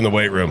Metcalf do in the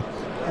weight room.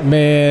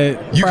 Man,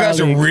 you guys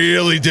are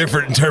really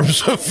different in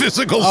terms of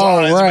physical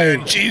size, right.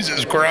 man.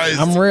 Jesus Christ.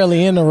 I'm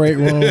really in the weight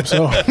room,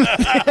 so.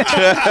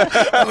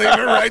 I'll leave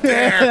it right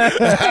there.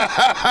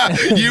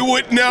 You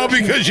wouldn't know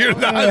because you're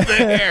not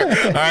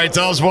there. All right,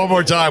 tell us one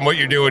more time what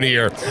you're doing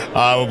here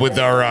with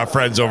our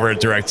friends over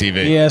at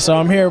DirecTV. Yeah, so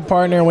I'm here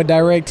partnering with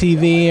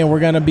DirecTV, and we're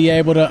going to be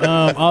able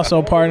to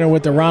also partner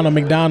with the Ronald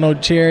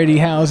McDonald Charity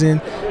Housing,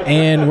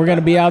 and we're going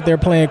to be out there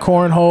playing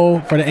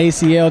cornhole for the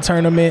ACL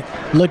tournament.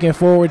 Looking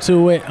forward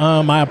to it.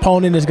 I My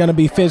opponent is going to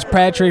be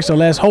Fitzpatrick, so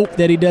let's hope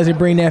that he doesn't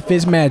bring that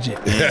Fitz magic.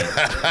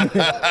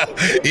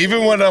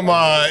 Even when I'm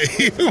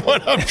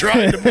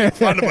trying to make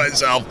fun of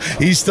myself,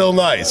 he's still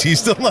nice.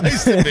 He's still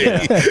nice to me.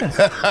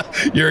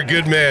 You're a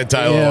good man,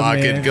 Tyler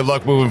Lockett. Man. Good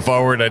luck moving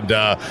forward,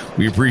 and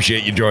we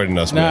appreciate you joining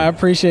us, man. I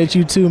appreciate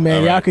you too,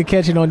 man. Y'all can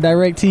catch it on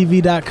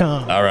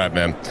directtv.com. All right,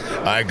 man.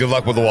 All right, good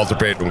luck with the Walter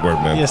Payton Award,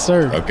 man. Yes,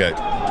 sir. Okay.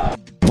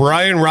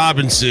 Brian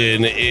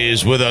Robinson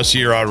is with us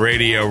here on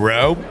Radio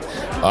Row.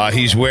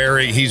 He's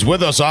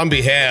with us on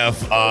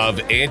behalf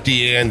of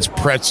Auntie Anne's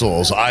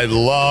Pretzels. I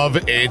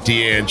love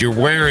Auntie Anne's. You're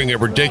wearing a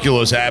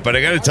ridiculous hat, but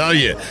I got to tell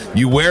you,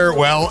 you wear it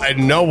well,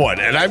 and no one,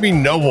 and I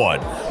mean no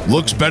one,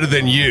 looks better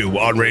than you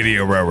on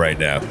Radio Row right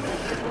now.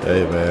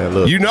 Hey, man,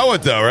 look. You know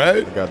it, though,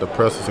 right? I got the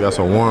pretzels. I got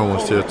some warm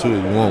ones here, too.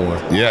 You want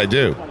one? Yeah, I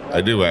do. I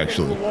do,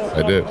 actually.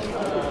 I do.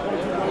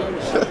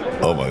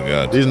 Oh, my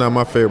God. These are not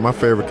my favorite. My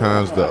favorite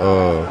kinds,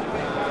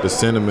 the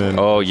cinnamon.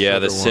 Oh, yeah,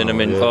 the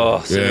cinnamon. Yeah.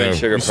 Oh, cinnamon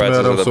sugar pretzels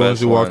are the best ones. As soon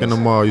as you walk in the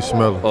mall, you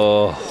smell them.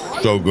 Oh.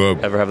 So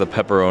good. Ever have the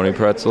pepperoni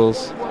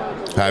pretzels?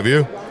 Have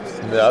you?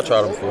 Yeah, I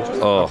tried them first.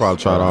 Oh, I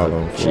probably tried all of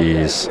them.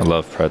 Jeez, I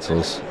love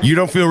pretzels. You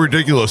don't feel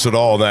ridiculous at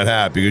all in that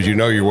hat because you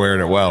know you're wearing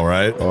it well,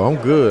 right? Oh,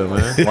 I'm good,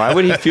 man. Why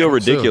would he feel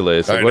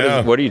ridiculous? Like,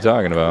 what are you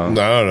talking about?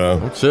 I don't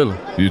know. I'm chilling.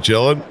 You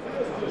chilling?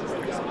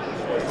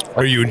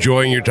 Are you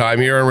enjoying your time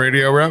here on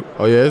Radio Row?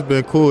 Oh, yeah, it's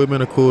been cool. It's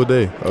been a cool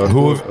day. A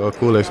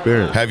cool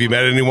experience. Have you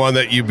met anyone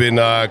that you've been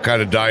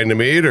kind of dying to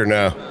meet or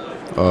no?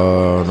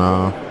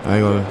 Nah. I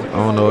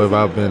don't know if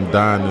I've been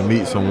dying to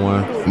meet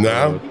someone.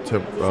 No?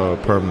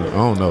 Permanent. I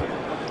don't know.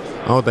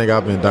 I don't think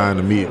I've been dying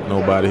to meet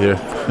nobody here.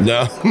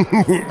 No?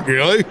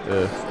 Really?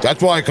 Yeah.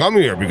 That's why I come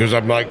here, because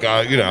I'm like,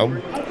 I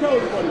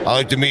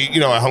like to meet,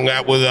 I hung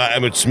out with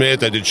Emmitt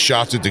Smith. I did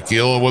shots of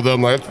tequila with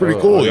him. Like, that's pretty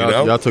cool,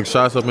 Y'all took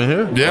shots up in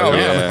here? Yeah,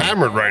 I'm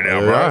hammered right now,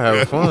 bro. I'm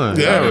having fun.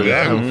 Yeah.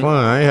 Having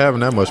fun. I ain't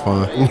having that much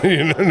fun.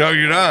 No,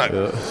 you're not.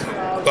 Yeah.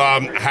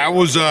 How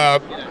was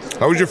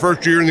your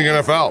first year in the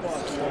NFL?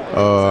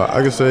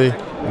 I could say,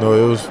 it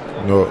was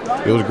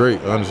great.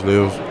 Honestly,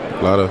 it was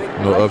a lot of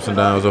ups and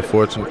downs,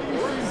 unfortunate,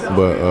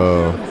 but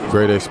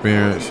great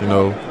experience. I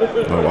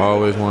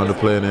always wanted to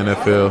play in the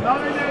NFL.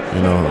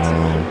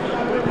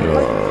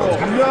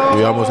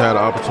 We almost had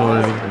an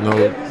opportunity,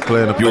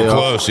 playing the playoffs. You were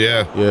close,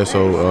 yeah. Yeah,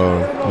 so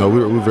we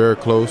were very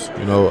close.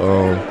 We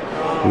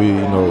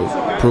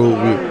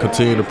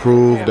continue to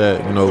prove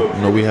that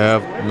we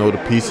have the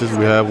pieces,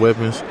 we have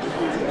weapons.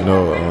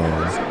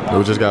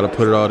 We just got to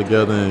put it all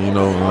together, and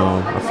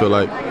I feel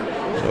like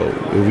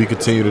if we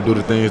continue to do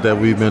the things that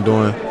we've been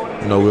doing,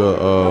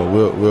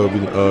 we'll be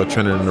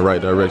trending in the right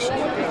direction.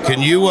 Can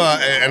you,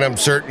 and I'm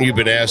certain you've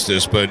been asked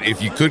this, but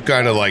if you could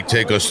kind of like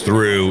take us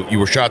through, you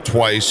were shot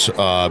twice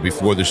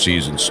before the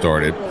season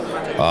started.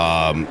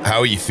 How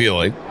are you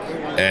feeling?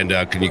 And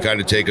can you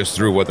kind of take us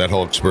through what that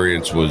whole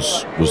experience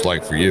was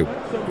like for you?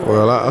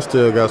 Well, I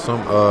still got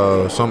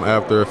some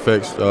after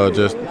effects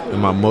just in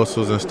my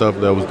muscles and stuff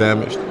that was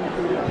damaged.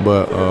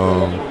 But,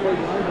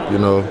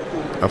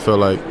 I feel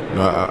like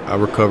I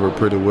recovered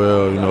pretty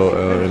well,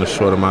 in a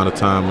short amount of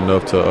time,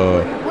 enough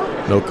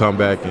to come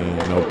back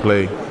and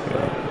play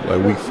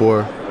like week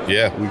 4,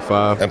 week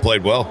 5. And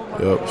played well.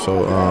 Yep.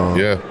 So,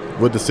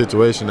 with the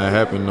situation that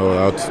happened,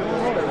 I'll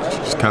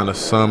just kind of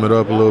sum it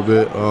up a little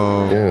bit.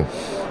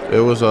 It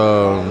was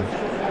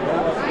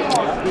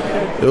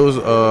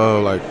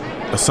like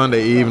a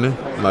Sunday evening,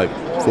 like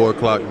 4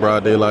 o'clock,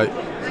 broad daylight.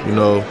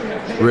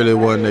 Really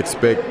wasn't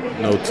expect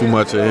too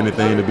much of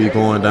anything to be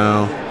going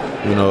down.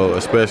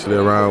 Especially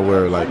around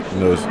where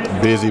it's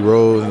busy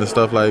roads and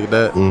stuff like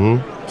that.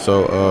 Mm-hmm.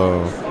 So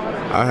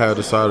I had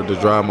decided to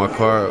drive my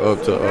car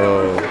up to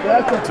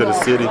the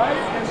city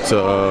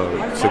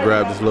to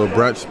grab this little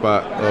brunch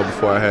spot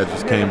before I had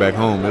just came back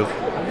home. It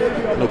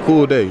was a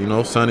cool day,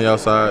 sunny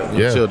outside,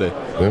 chill day.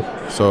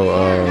 Yeah. So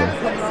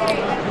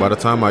by the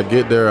time I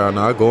get there,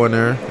 I go in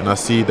there and I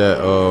see that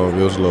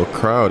it was a little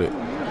crowded.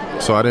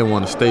 So I didn't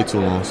want to stay too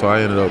long. So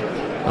I ended up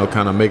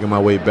kind of making my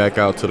way back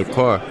out to the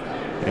car.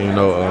 And,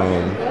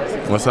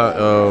 once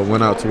I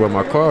went out to where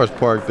my car was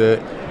parked at,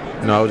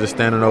 I was just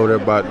standing over there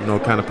about,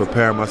 kind of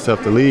preparing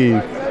myself to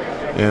leave.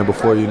 And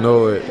before you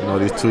know it,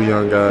 these 2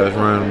 young guys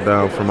running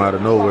down from out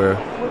of nowhere,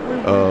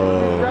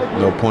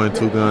 pointing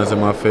 2 guns in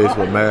my face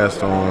with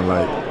masks on,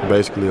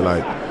 basically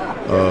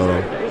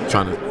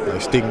trying to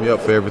stick me up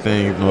for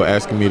everything,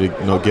 asking me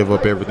to, give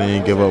up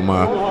everything, give up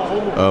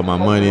my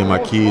money and my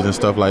keys and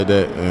stuff like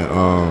that.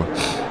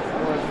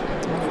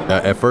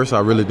 And at first,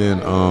 I really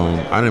didn't.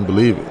 I didn't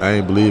believe it. I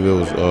didn't believe it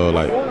was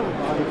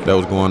that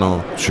was going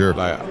on. Sure.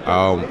 I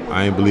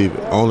didn't believe it.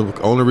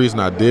 Only reason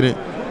I didn't,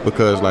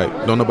 because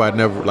don't nobody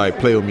never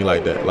play with me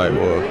like that,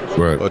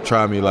 or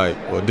try me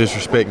or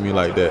disrespect me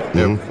like that,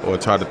 Mm-hmm. or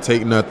try to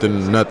take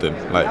nothing.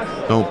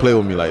 Don't play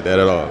with me like that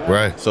at all.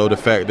 Right. So the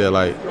fact that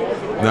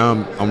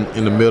now I'm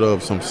in the middle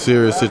of some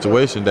serious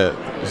situation that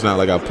it's not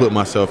like I put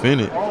myself in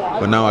it,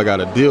 but now I got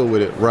to deal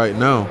with it right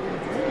now.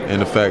 And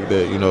the fact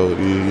that these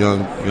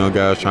young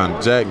guys trying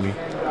to jack me,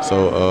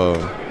 so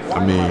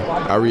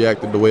I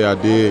reacted the way I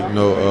did.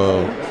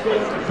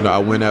 I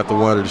went after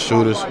one of the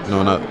shooters,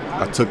 and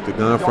I took the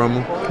gun from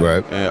him.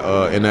 Right.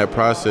 And in that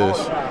process,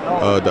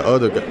 the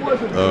other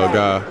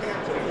guy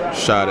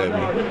shot at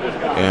me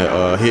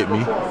and hit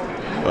me.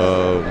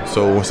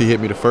 So once he hit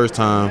me the first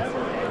time,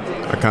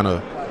 I kind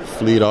of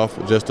fleed off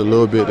just a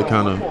little bit to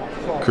kind of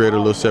create a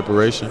little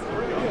separation.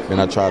 And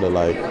I tried to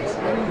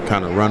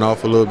kind of run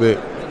off a little bit,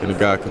 and the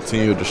guy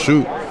continued to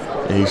shoot.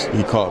 And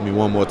he caught me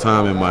one more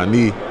time in my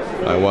knee,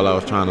 while I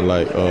was trying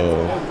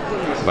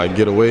to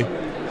get away.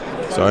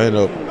 So I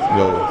ended up,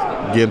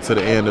 getting to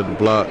the end of the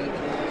block,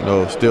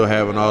 still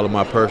having all of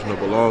my personal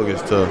belongings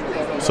so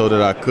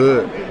that I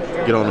could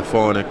get on the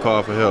phone and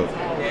call for help.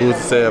 Who's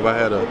to say if I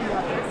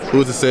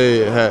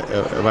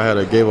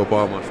had gave up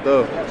all my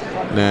stuff,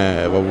 if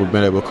I would have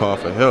been able to call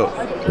for help,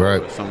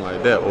 right, or something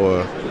like that,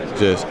 or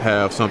just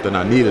have something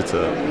I needed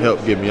to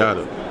help get me out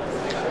of it.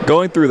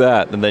 Going through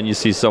that, and then you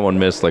see someone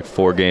miss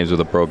 4 games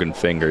with a broken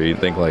finger, you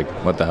think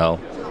what the hell?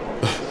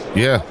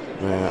 Yeah.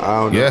 Man,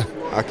 I don't know. Yeah.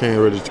 I can't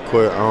really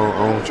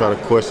I don't try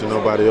to question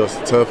nobody else's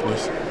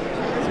toughness.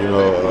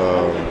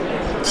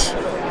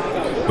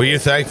 But you're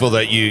thankful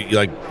that you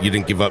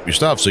didn't give up your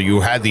stuff, so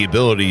you had the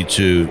ability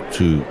to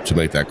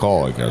make that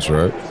call, I guess,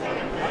 right?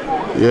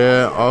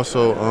 Yeah.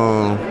 Also,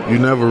 you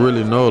never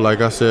really know. Like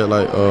I said,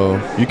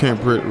 you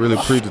can't really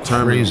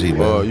predetermine. Crazy,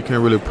 man. You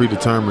can't really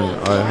predetermine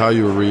how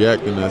you will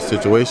react in that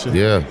situation.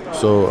 Yeah.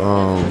 So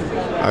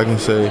I can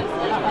say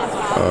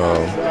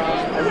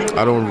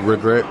I don't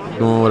regret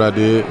doing what I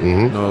did.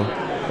 Mm-hmm.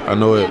 I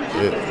know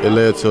it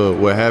led to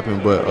what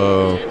happened, but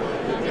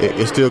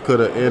it still could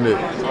have ended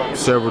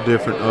several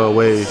different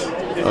ways.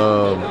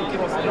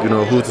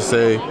 Who's to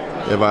say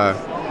if I,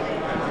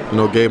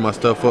 gave my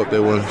stuff up, they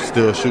wouldn't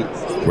still shoot.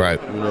 Right.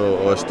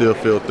 Or still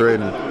feel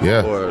threatened.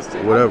 Yeah. Or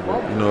whatever,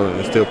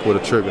 and still pull the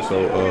trigger.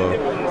 So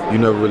you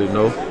never really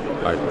know.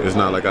 It's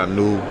not like I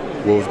knew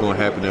what was going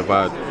to happen if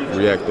I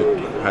reacted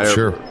however.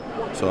 Sure.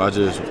 So I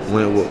just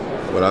went with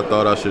what I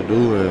thought I should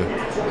do, and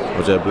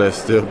I'm just blessed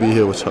to still be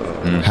here with y'all.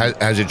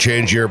 Has it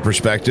changed your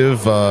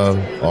perspective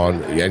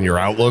and your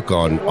outlook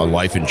on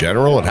life in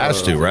general? It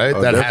has to, right?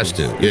 That definitely. has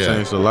to. It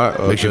changed a lot.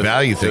 Makes you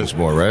value things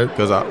more, right?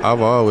 Because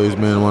I've always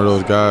been one of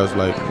those guys,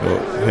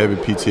 heavy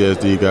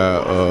PTSD guy,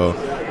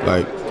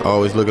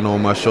 always looking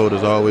on my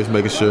shoulders, always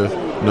making sure,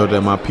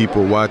 that my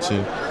people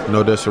watching,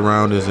 their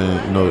surroundings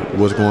and,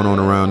 what's going on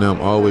around them,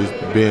 always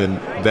being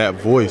that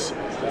voice.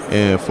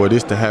 And for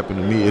this to happen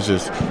to me, it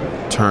just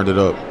turned it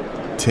up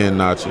 10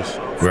 notches.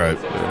 Right.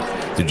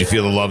 Yeah. Did you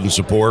feel the love and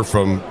support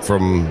from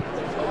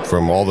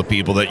all the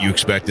people that you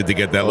expected to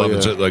get that love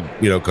and support,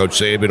 Coach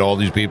Saban, all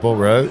these people,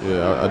 right?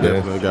 Yeah, I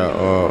definitely got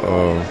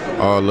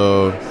all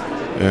love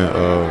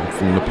and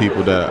from the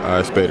people that I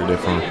expected it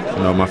from.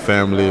 My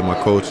family, my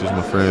coaches,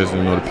 my friends,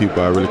 the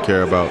people I really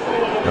care about.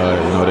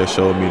 They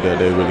showed me that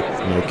they really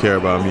care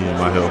about me and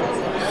my health.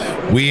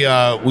 We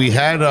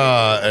had,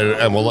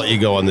 and we'll let you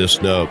go on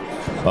this note.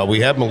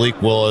 We had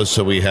Malik Willis,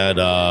 so we had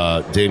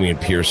Damian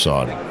Pierce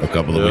on a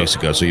couple of weeks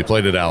ago. So you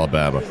played at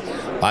Alabama.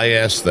 I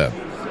asked them,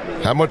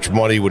 how much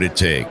money would it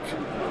take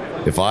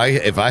if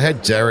I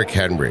had Derrick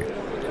Henry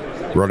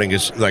running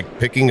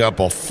picking up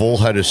a full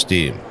head of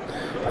steam,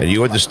 and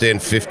you had to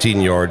stand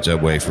 15 yards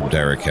away from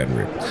Derrick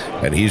Henry,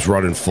 and he's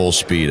running full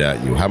speed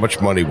at you? How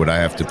much money would I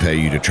have to pay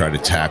you to try to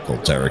tackle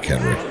Derrick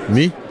Henry?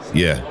 Me?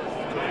 Yeah.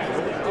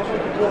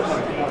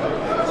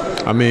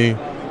 I mean,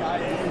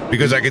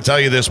 because I can tell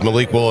you this,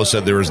 Malik Willis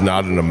said there is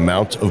not an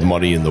amount of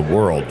money in the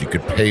world you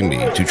could pay me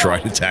to try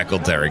to tackle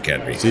Derrick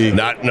Henry.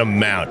 Not an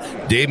amount.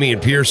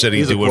 Damian Pierce said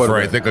he'd do it for,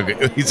 I think,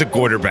 he's a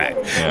quarterback.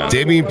 Yeah.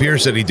 Damian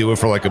Pierce said he'd do it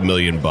for $1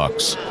 million.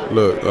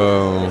 Look,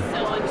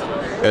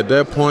 at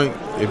that point,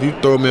 if you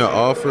throw me an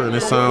offer and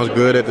it sounds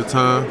good at the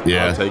time,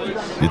 I'll take it.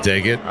 You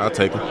take it? I'll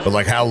take it.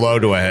 But how low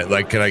do I hit?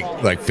 Can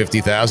I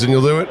 50,000?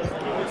 You'll do it?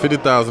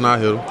 50,000, I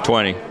hit him.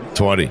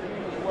 20.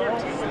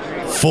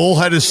 Full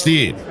head of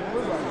steam.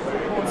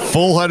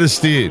 Full head of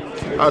steam.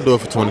 I'll do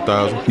it for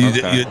 20,000.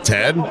 You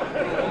 10?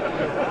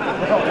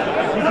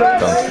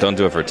 Don't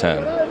do it for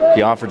 10.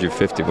 He offered you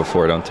 50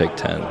 before. Don't take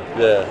 10.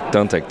 Yeah.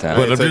 Don't take 10.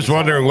 But I'm just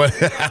wondering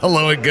how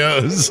low it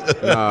goes.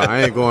 Nah,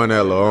 I ain't going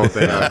that low. I don't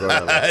think I'll go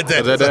that low.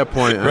 Because at that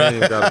point, I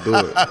ain't got to do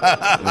it.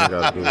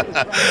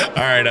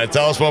 All right.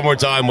 Tell us one more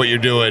time what you're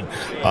doing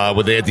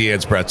with the Auntie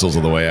Anne's pretzels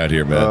on the way out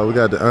here, man. We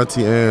got the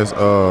Auntie Anne's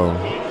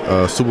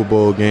Super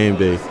Bowl game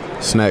day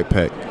snack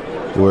pack,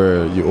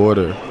 where you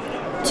order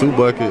 2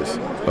 buckets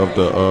of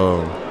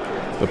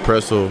the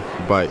pretzel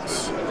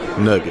bites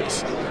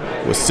nuggets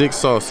with 6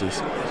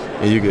 sauces,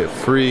 and you get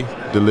free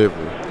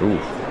delivery. Ooh.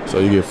 So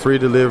you get free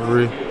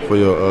delivery for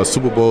your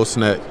Super Bowl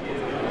snack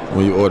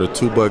when you order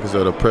 2 buckets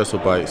of the pretzel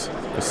bites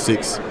with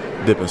 6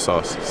 dipping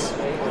sauces.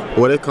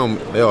 Well, they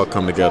all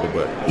come together,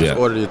 but just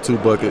order your 2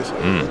 buckets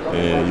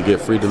and you get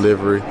free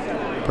delivery.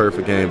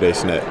 Perfect game day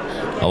snack.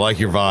 I like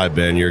your vibe,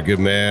 man. You're a good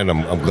man.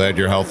 I'm glad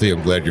you're healthy.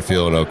 I'm glad you're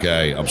feeling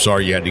okay. I'm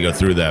sorry you had to go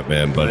through that,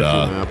 man. But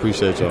man. I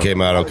appreciate y'all. You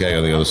came out okay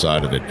on the other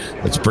side of it.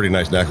 That's a pretty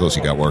nice necklace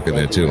you got working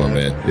there, too, my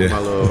man. Yeah. My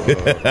little,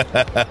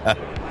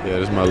 Yeah,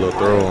 this is my little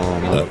throw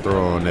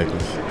on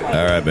necklace.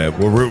 All right, man.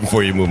 We're rooting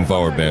for you moving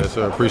forward, man. Yes,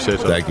 sir. Appreciate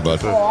you. Thank you,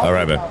 bud. All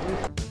right, man.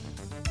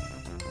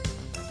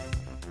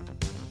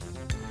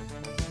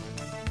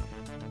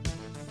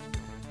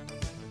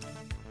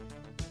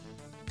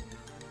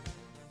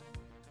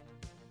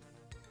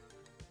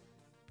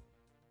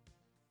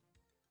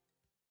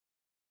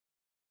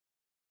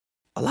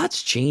 A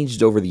lot's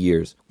changed over the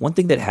years. One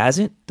thing that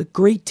hasn't, the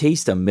great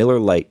taste of Miller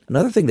Lite.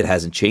 Another thing that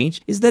hasn't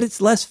changed is that it's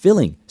less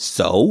filling.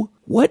 So,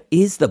 what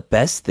is the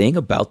best thing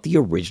about the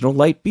original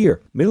light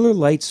beer? Miller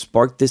Lite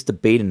sparked this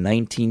debate in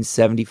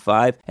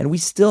 1975, and we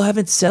still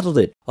haven't settled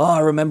it. Oh, I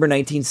remember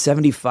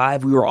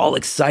 1975, we were all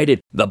excited.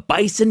 The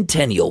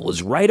bicentennial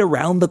was right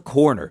around the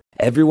corner.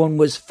 Everyone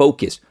was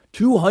focused.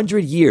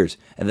 200 years.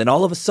 And then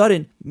all of a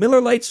sudden,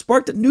 Miller Lite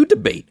sparked a new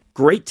debate.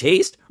 Great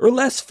taste or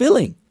less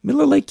filling?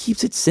 Miller Lite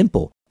keeps it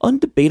simple.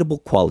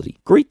 Undebatable quality.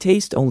 Great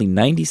taste, only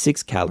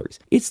 96 calories.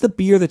 It's the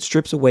beer that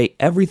strips away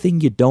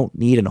everything you don't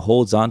need and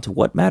holds on to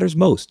what matters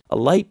most. A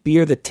light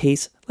beer that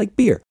tastes like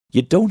beer.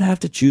 You don't have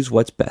to choose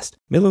what's best.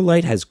 Miller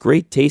Lite has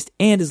great taste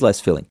and is less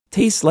filling.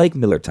 Tastes like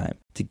Miller time.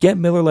 To get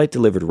Miller Lite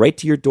delivered right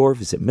to your door,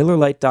 visit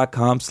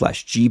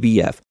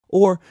MillerLite.com/GBF.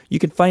 Or you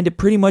can find it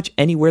pretty much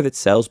anywhere that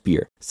sells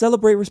beer.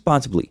 Celebrate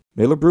responsibly.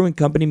 Miller Brewing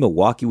Company,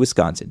 Milwaukee,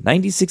 Wisconsin.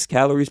 96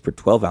 calories per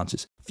 12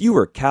 ounces.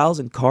 Fewer calories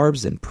and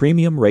carbs than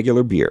premium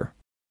regular beer.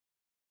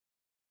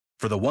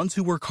 For the ones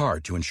who work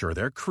hard to ensure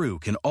their crew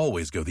can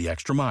always go the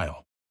extra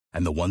mile,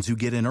 and the ones who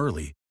get in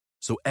early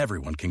so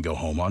everyone can go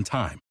home on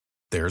time,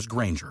 there's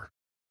Grainger,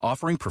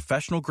 offering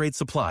professional-grade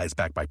supplies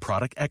backed by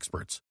product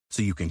experts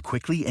so you can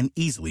quickly and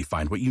easily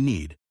find what you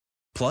need.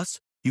 Plus,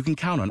 you can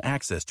count on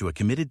access to a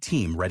committed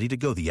team ready to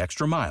go the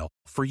extra mile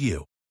for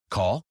you.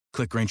 Call,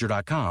 click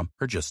Grainger.com,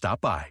 or just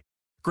stop by.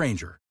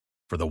 Grainger,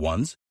 for the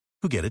ones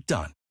who get it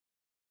done.